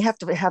stop, and they have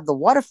to have the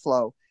water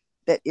flow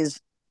that is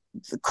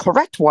the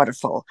correct water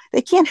flow.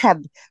 They can't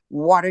have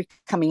water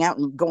coming out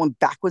and going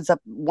backwards up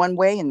one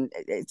way, and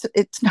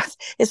it's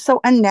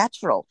so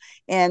unnatural,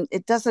 and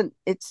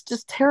it's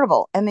just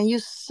terrible. And they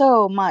use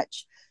so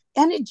much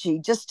energy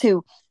just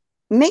to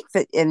make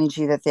the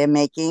energy that they're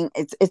making.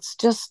 It's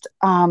just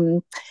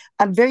I'm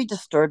very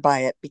disturbed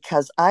by it,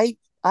 because I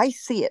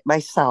see it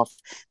myself,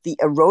 the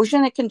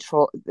erosion and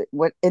control.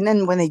 And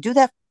then when they do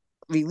that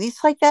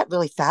release like that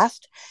really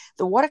fast,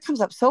 the water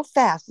comes up so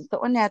fast and so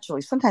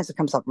unnaturally. Sometimes it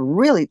comes up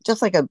really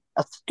just like a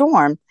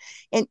storm.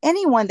 And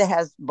anyone that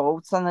has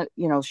boats on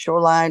the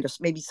shoreline, or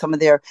maybe some of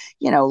their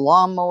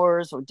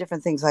lawnmowers or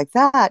different things like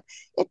that,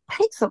 it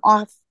takes them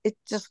off. It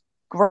just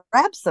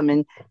grabs them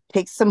and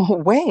takes them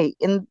away,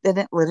 and then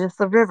it litters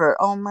the river.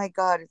 Oh my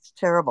God, it's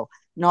terrible.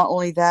 Not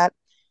only that,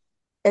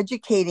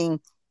 educating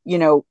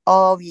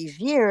all these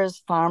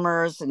years,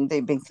 farmers, and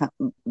they've been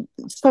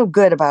so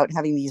good about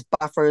having these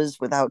buffers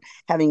without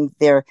having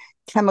their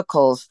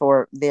chemicals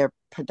for their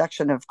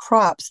production of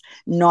crops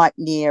not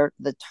near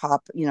the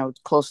top,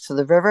 close to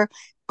the river.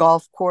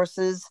 Golf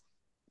courses,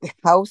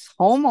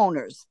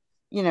 homeowners,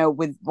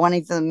 with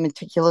wanting the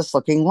meticulous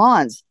looking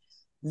lawns.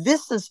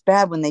 This is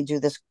bad when they do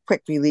this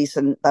quick release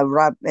and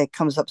it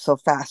comes up so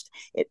fast.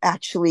 It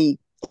actually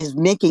is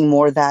making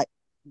more of that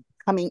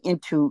coming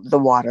into the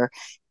water.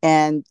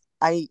 And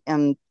I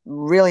am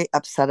really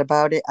upset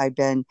about it. I've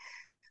been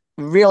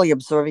really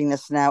observing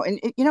this now. And,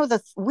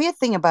 the weird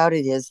thing about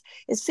it is,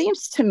 it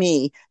seems to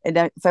me, and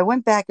if I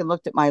went back and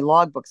looked at my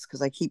logbooks,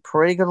 because I keep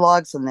pretty good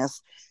logs on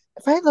this,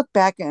 if I look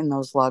back in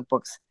those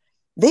logbooks,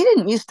 they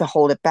didn't used to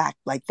hold it back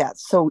like that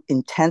so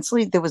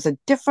intensely. There was a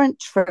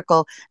different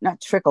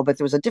not trickle, but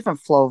there was a different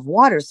flow of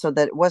water, so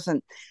that it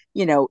wasn't,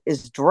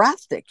 as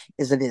drastic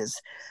as it is.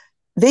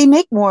 They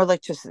make more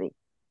electricity.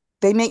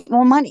 They make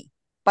more money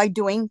by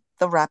doing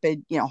the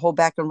rapid, hold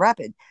back and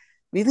rapid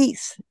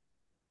release.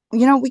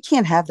 We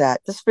can't have that.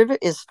 This river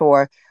is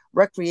for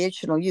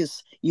recreational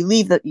use. You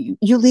leave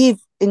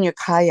in your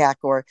kayak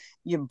or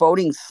your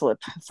boating slip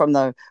from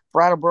the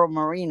Brattleboro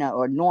Marina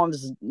or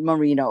Norm's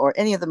Marina or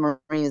any of the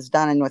marinas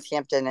down in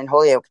Northampton and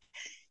Holyoke.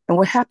 And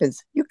what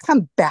happens? You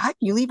come back,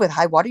 you leave with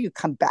high water, you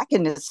come back,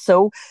 and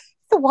the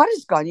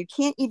water's gone. You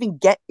can't even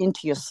get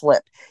into your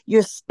slip.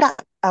 You're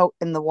stuck out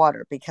in the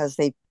water because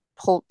they've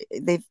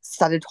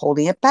started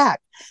holding it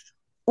back.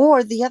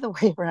 Or the other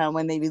way around,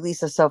 when they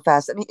release it so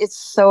fast. I mean,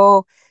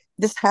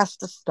 this has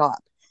to stop.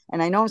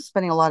 And I know I'm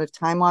spending a lot of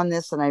time on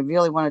this, and I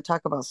really want to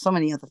talk about so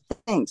many other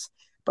things.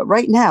 But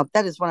right now,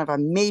 that is one of our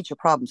major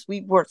problems.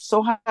 We've worked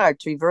so hard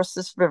to reverse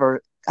this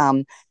river,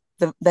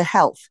 the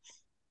health.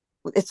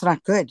 It's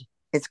not good.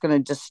 It's going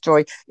to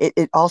destroy it.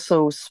 It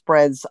also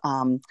spreads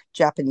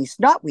Japanese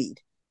knotweed.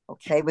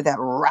 Okay, with that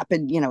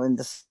rapid, in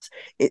this,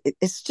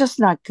 it's just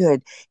not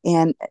good.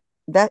 And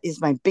that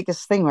is my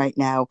biggest thing right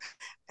now.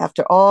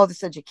 After all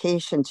this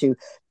education to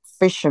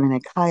fishermen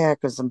and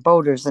kayakers and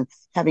boaters and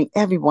having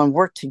everyone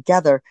work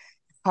together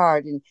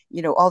hard, and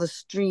all the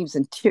streams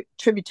and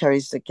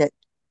tributaries that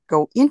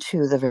go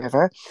into the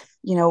river,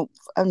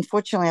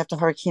 unfortunately after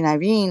Hurricane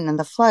Irene and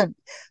the flood,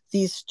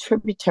 these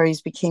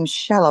tributaries became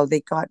shallow.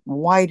 They got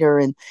wider,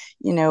 and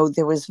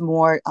there was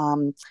more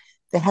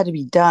that had to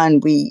be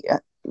done.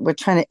 We're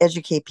trying to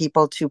educate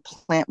people to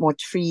plant more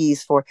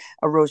trees for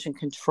erosion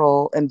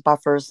control and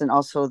buffers, and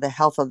also the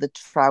health of the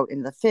trout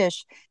and the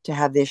fish to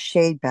have their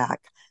shade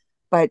back.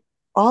 But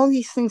all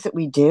these things that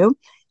we do,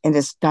 and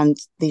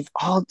they've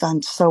all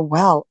done so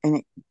well,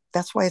 and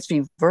that's why it's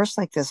reversed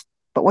like this.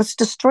 But what's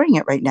destroying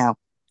it right now?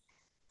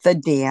 The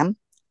dam,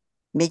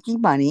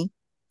 making money,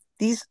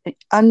 these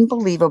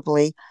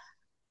unbelievably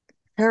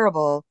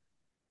terrible,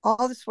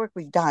 all this work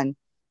we've done.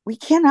 We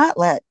cannot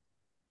let,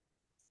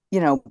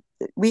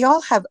 we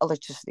all have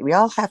electricity. We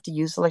all have to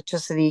use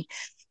electricity.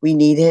 We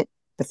need it,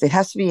 but it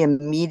has to be a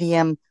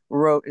medium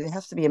road. It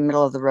has to be a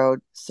middle of the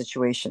road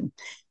situation.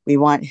 We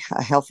want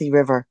a healthy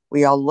river.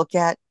 We all look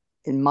at,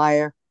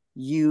 admire,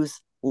 use,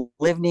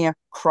 live near,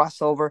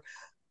 cross over.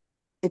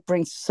 It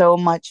brings so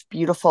much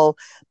beautiful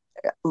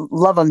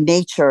love of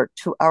nature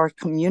to our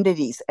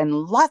communities, and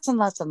lots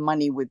of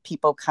money with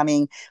people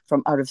coming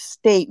from out of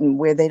state and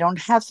where they don't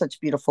have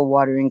such beautiful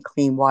water and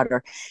clean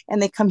water,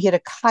 and they come here to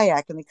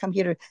kayak, and they come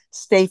here to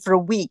stay for a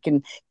week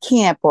and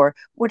camp or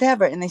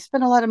whatever, and they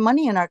spend a lot of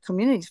money in our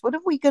communities. What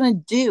are we going to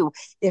do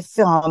if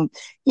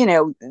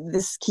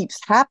this keeps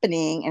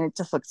happening and it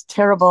just looks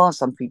terrible?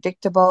 It's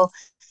unpredictable.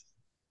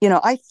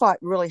 I fought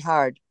really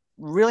hard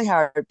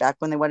back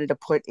when they wanted to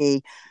put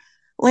a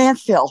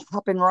landfill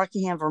up in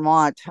Rockingham,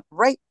 Vermont,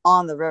 right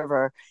on the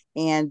river,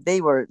 and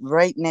they were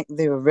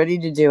they were ready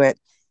to do it.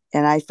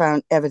 And I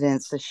found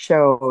evidence that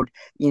showed,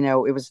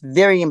 it was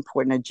very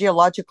important, a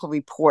geological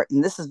report,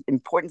 and this is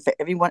important for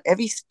everyone,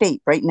 every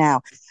state right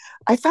now.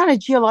 I found a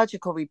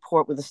geological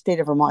report with the state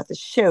of Vermont that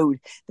showed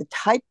the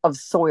type of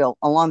soil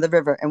along the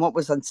river and what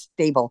was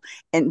unstable.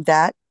 And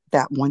that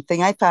one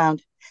thing I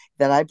found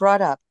that I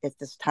brought up at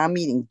this town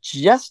meeting,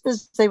 just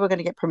as they were going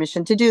to get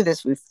permission to do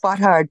this, we fought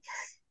hard.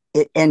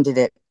 It ended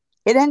it.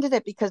 It ended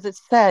it because it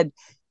said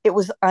it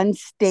was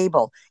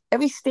unstable.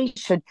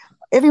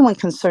 Everyone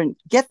concerned,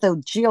 get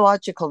the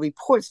geological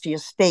reports for your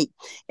state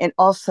and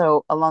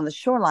also along the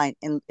shoreline,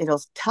 and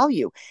it'll tell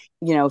you,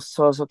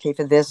 soil's okay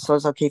for this,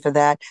 soil's okay for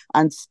that,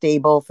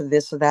 unstable for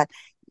this or that.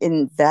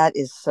 And that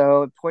is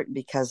so important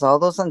because all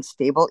those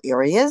unstable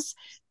areas,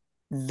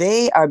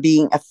 they are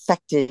being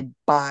affected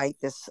by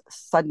this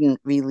sudden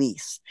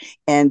release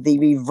and the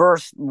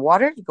reverse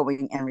water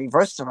going in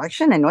reverse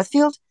direction in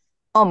Northfield.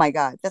 Oh my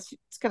God, it's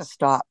going to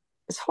stop.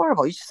 It's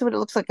horrible. You should see what it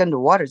looks like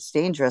underwater. It's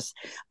dangerous.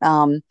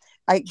 When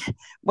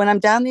I'm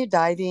down there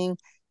diving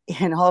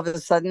and all of a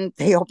sudden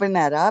they open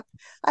that up,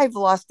 I've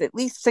lost at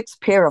least 6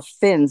 pair of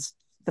fins.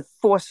 The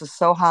force was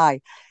so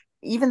high.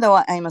 Even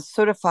though I'm a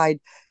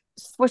certified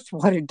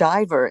swiftwater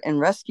diver and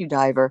rescue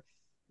diver,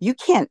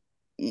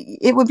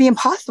 it would be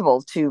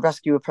impossible to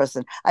rescue a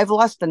person. I've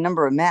lost a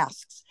number of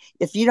masks.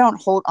 If you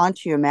don't hold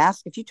onto your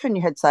mask, if you turn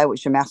your head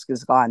sideways, your mask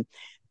is gone.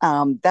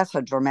 That's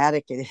how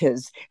dramatic it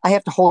is. I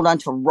have to hold on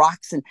to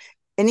rocks and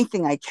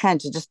anything I can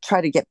to just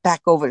try to get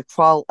back over, to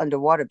crawl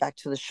underwater back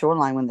to the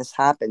shoreline when this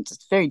happens.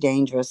 It's very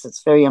dangerous.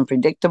 It's very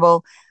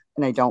unpredictable,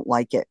 and I don't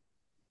like it.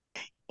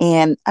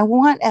 And I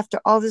want, after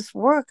all this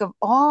work of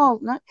all,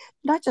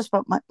 not just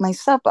about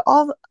myself, but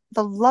all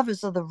the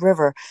lovers of the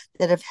river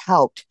that have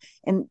helped,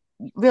 and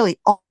really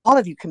all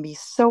of you can be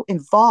so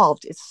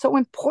involved. It's so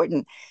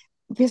important.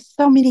 There's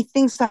so many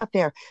things out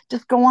there.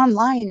 Just go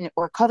online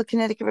or call the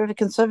Connecticut River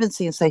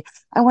Conservancy and say,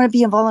 I want to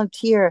be a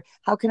volunteer.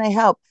 How can I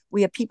help?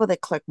 We have people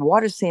that collect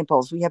water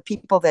samples. We have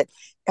people that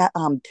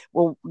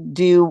will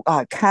do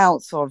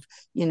counts of,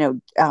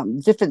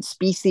 different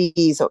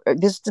species.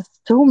 There's just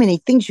so many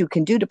things you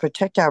can do to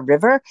protect our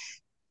river.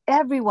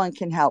 Everyone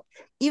can help.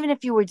 Even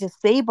if you were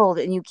disabled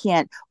and you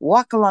can't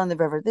walk along the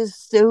river, there's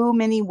so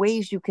many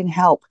ways you can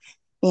help.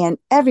 And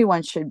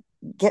everyone should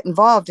get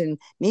involved, and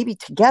maybe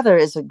together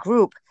as a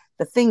group,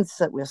 the things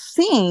that we're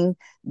seeing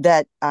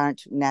that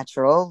aren't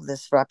natural,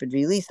 this rapid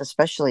release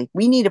especially,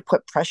 we need to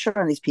put pressure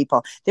on these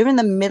people. They're in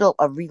the middle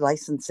of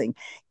relicensing,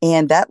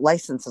 and that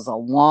license is a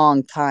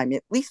long time,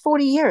 at least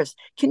 40 years.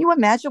 Can you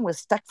imagine we're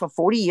stuck for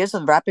 40 years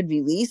of rapid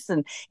release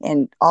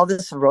and all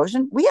this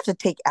erosion? We have to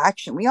take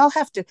action. We all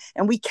have to,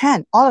 and we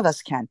can, all of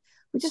us can.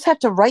 We just have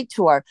to write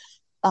to our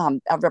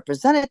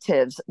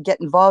representatives,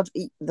 get involved.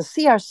 The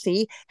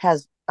CRC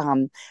has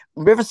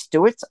river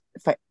stewards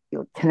for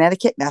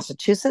Connecticut,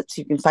 Massachusetts.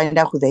 You can find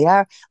out who they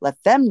are, let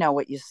them know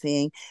what you're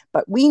seeing.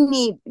 But we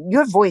need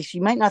your voice.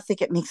 You might not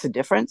think it makes a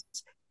difference.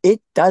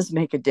 It does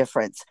make a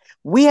difference.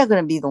 We are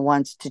going to be the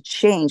ones to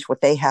change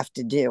what they have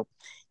to do.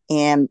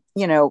 And,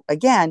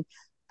 again,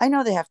 I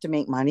know they have to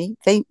make money.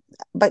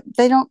 But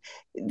they don't.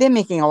 They're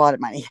making a lot of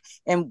money,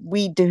 and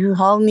we do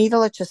all need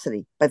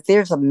electricity. But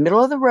there's a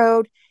middle of the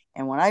road.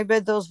 And when I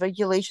read those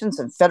regulations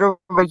and federal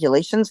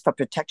regulations for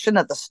protection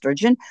of the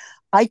sturgeon,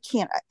 I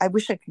can't. I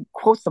wish I could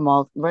quote them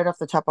all right off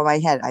the top of my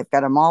head. I've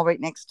got them all right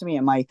next to me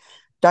in my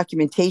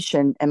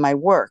documentation and my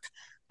work.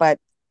 But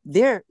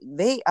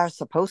they are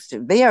supposed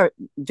to. They are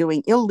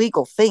doing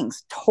illegal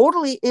things,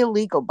 totally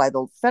illegal by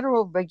the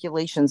federal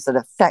regulations that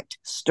affect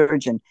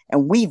sturgeon.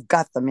 And we've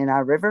got them in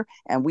our river,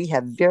 and we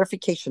have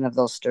verification of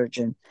those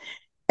sturgeon.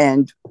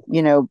 And,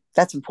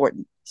 that's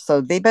important.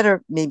 So they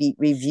better maybe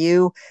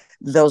review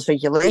those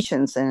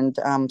regulations and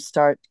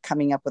start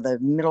coming up with a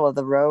middle of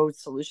the road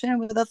solution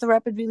without the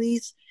rapid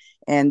release.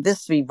 And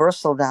this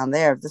reversal down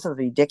there, this is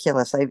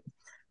ridiculous.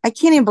 I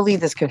can't even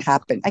believe this could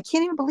happen. I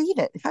can't even believe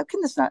it. How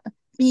can this not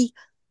be?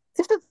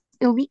 This is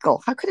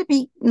illegal. How could it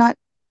be not?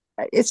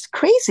 It's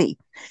crazy.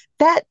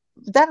 That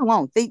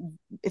alone,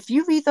 if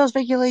you read those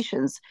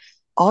regulations,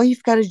 all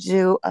you've got to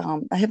do,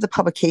 I have the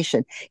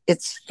publication.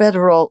 It's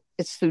federal.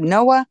 It's through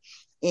NOAA,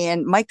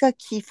 and Micah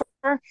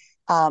Kiefer,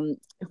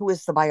 who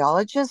is the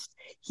biologist,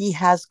 he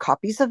has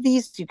copies of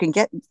these. You can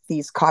get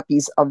these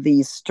copies of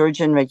these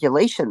sturgeon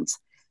regulations.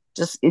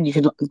 You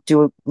can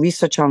do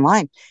research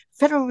online.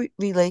 Federal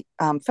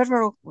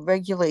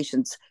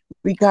regulations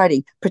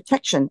regarding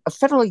protection of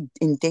federally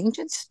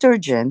endangered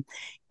sturgeon,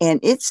 and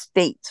it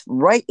states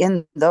right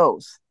in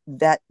those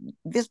that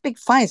there's big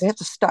fines. They have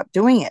to stop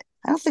doing it.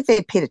 I don't think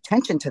they paid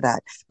attention to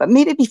that, but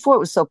maybe before it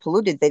was so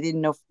polluted, they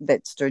didn't know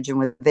that sturgeon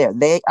was there.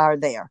 They are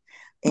there,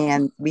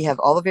 and we have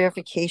all the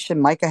verification.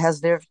 Micah has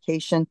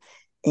verification,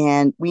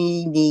 and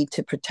we need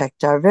to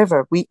protect our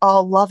river. We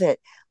all love it.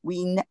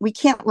 We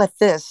can't let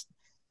this,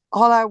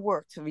 all our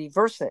work to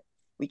reverse it.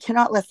 We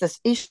cannot let this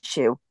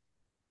issue,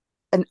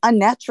 an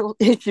unnatural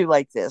issue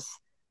like this,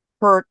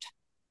 hurt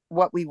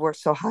what we work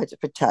so hard to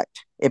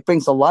protect. It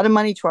brings a lot of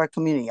money to our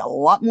community, a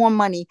lot more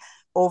money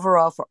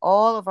overall for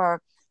all of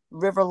our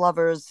river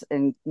lovers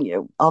and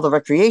all the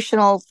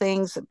recreational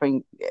things that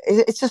bring.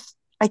 It's just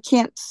I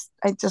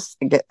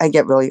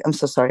get really. I'm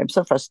so sorry. I'm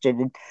so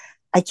frustrated.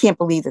 I can't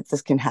believe that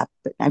this can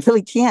happen. I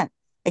really can't.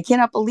 I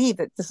cannot believe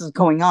that this is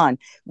going on.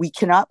 We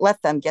cannot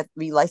let them get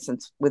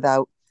relicensed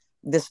without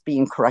this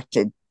being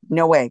corrected.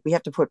 No way. We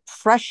have to put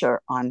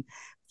pressure,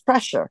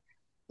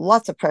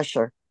 lots of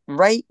pressure.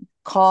 Right?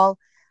 Call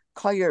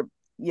your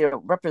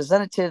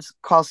representatives.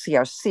 Call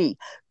CRC.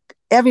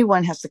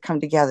 Everyone has to come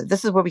together.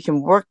 This is where we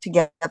can work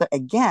together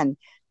again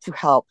to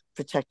help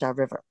protect our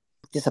river.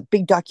 There's a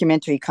big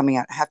documentary coming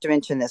out. I have to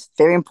mention this.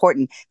 Very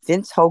important.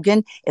 Vince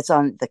Hogan. It's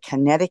on the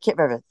Connecticut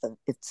River.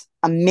 It's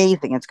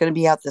amazing. It's going to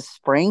be out this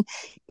spring.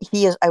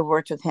 I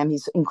worked with him.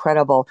 He's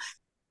incredible.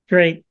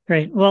 Great.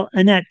 Well,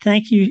 Annette,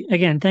 thank you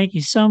again. Thank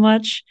you so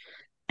much.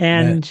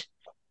 And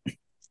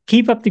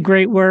keep up the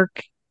great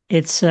work.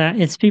 It's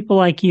people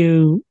like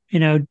you,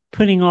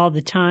 putting all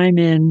the time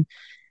in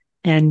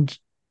and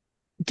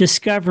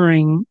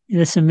discovering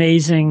this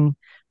amazing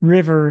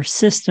river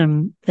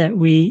system that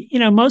we,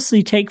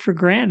 mostly take for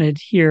granted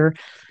here.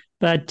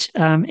 But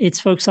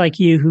it's folks like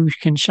you who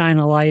can shine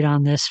a light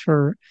on this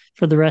for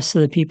the rest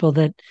of the people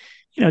that,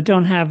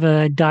 don't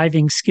have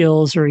diving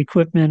skills or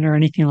equipment or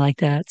anything like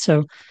that.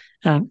 So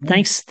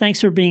thanks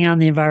for being on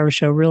the Enviro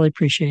Show. Really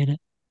appreciate it.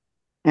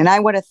 And I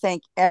want to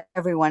thank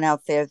everyone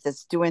out there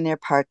that's doing their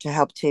part to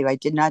help too. I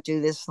did not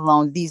do this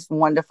alone. These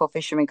wonderful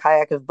fishermen,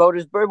 kayakers,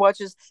 boaters, bird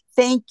watchers,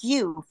 thank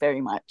you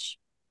very much.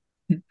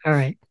 All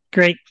right.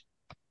 Great.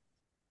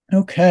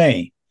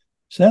 Okay.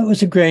 So that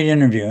was a great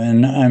interview.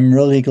 And I'm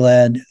really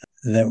glad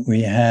that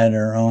we had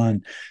her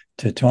on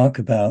to talk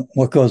about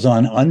what goes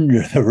on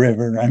under the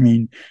river. I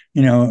mean,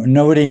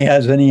 nobody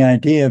has any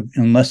idea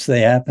unless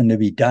they happen to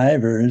be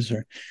divers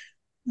or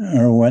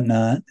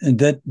whatnot,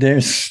 that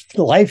there's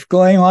life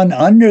going on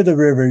under the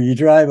river. You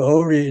drive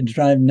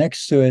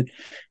next to it,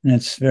 and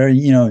it's very,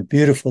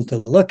 beautiful to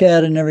look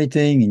at and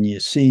everything. And you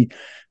see,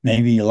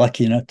 maybe you're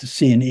lucky enough to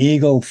see an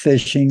eagle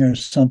fishing or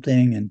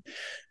something.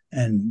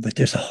 But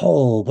there's a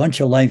whole bunch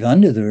of life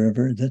under the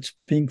river that's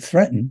being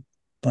threatened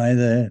by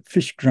the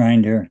fish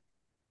grinder.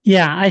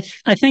 Yeah,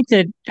 I think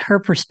that her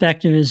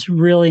perspective is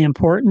really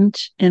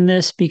important in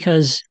this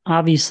because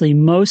obviously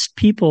most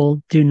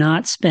people do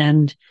not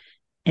spend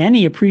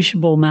any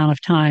appreciable amount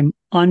of time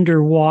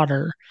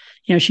underwater.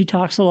 She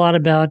talks a lot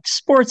about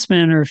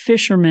sportsmen or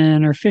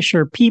fishermen or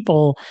fisher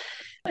people,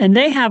 and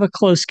they have a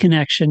close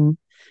connection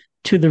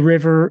to the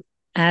river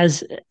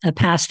as a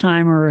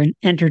pastime or an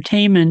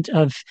entertainment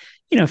of,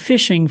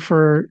 fishing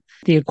for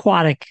the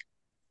aquatic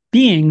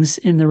beings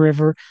in the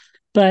river.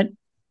 But,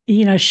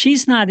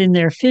 she's not in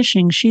there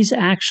fishing. She's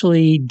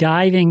actually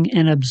diving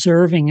and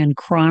observing and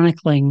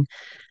chronicling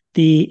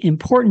the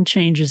important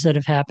changes that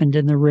have happened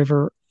in the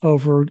river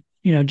over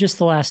just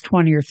the last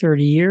 20 or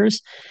 30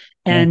 years.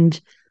 And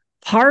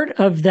part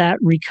of that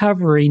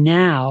recovery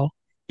now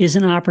is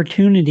an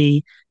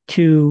opportunity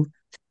to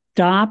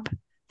stop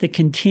the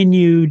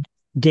continued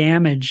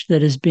damage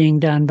that is being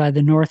done by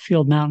the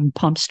Northfield Mountain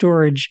Pump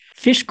Storage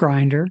fish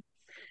grinder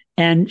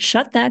and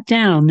shut that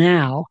down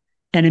now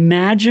And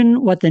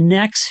imagine what the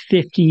next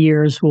 50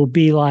 years will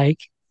be like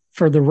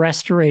for the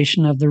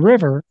restoration of the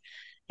river.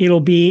 It'll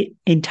be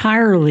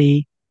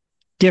entirely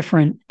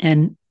different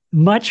and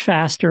much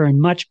faster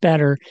and much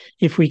better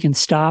if we can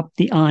stop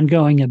the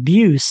ongoing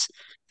abuse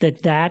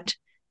that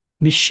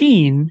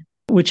machine,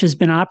 which has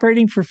been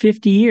operating for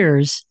 50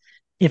 years,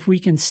 if we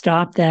can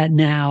stop that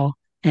now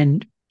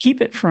and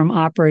keep it from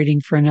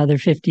operating for another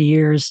 50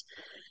 years.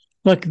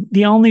 Look,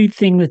 the only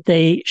thing that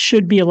they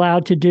should be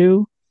allowed to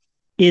do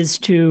is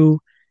to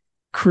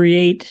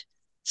create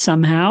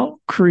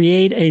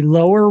a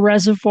lower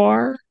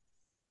reservoir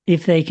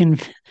if they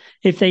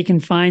can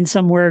find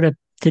somewhere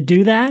to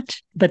do that,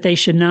 but they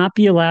should not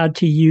be allowed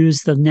to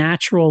use the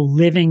natural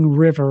living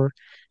river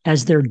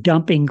as their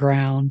dumping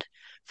ground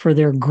for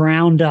their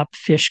ground up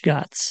fish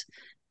guts.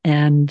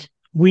 And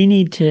we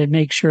need to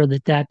make sure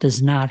that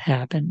does not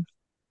happen.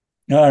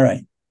 All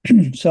right.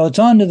 So it's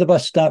on to the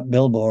bus stop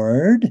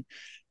billboard.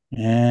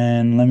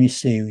 And let me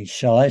see.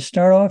 Shall I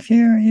start off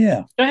here?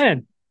 Yeah. Go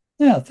ahead.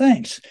 Yeah,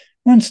 thanks.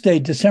 Wednesday,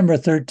 December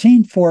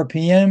 13th, 4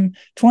 p.m.,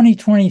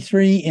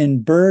 2023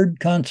 in bird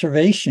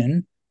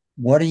conservation.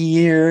 What a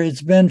year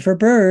it's been for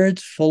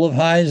birds, full of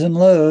highs and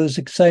lows,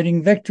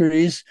 exciting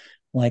victories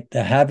like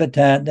the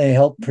habitat they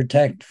help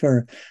protect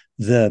for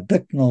the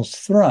Bicknell's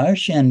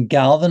thrush, and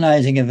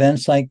galvanizing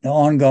events like the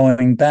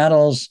ongoing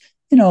battles,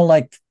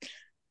 like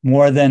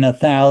more than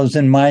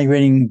 1,000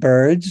 migrating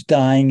birds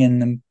dying in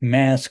the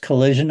mass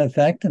collision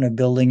effect in a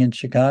building in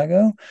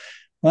Chicago.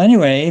 Well,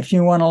 anyway, if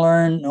you want to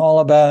learn all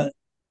about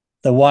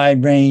the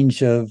wide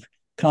range of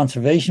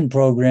conservation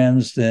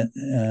programs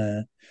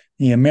that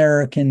the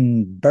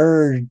American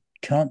bird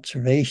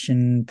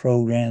conservation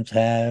programs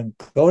have,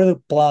 go to the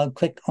blog,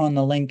 click on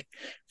the link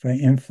for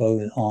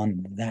info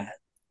on that.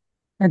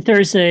 On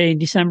Thursday,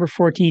 December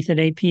 14th at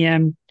 8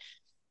 p.m.,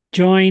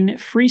 join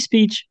Free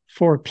Speech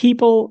for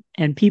People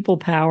and People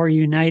Power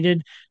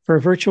United for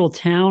a virtual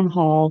town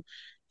hall.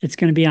 It's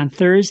going to be on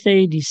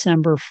Thursday,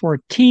 December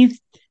 14th,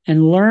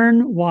 and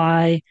learn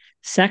why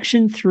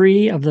Section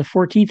 3 of the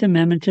 14th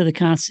Amendment to the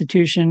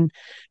Constitution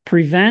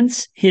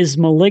prevents his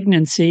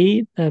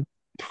malignancy, the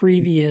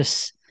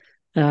previous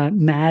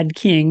Mad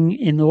King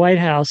in the White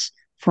House,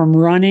 from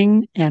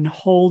running and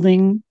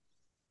holding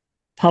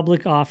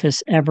public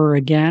office ever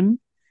again.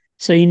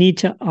 So you need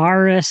to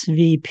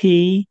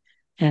RSVP,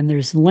 and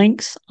there's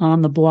links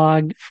on the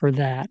blog for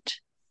that.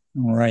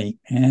 Right.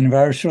 And for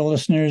our show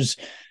listeners,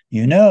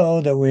 you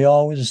know that we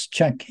always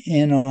check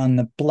in on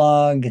the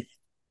blog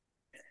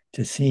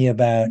to see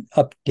about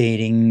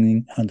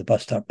updating on the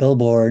bus stop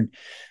billboard.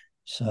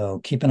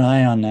 So keep an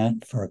eye on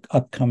that for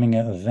upcoming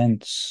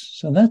events.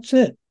 So that's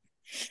it.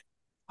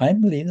 I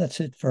believe that's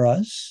it for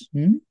us.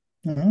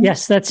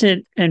 Yes, that's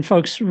it. And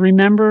folks,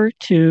 remember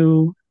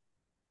to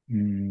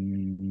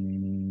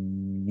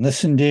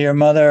listen to your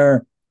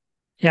mother.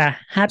 Yeah.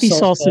 Happy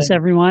Solstice,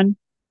 everyone.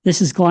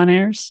 This is Glenn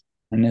Ayers.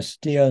 And this is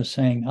Dio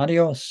saying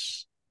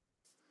adios.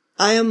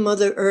 I am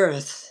Mother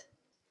Earth,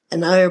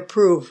 and I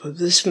approve of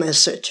this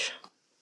message.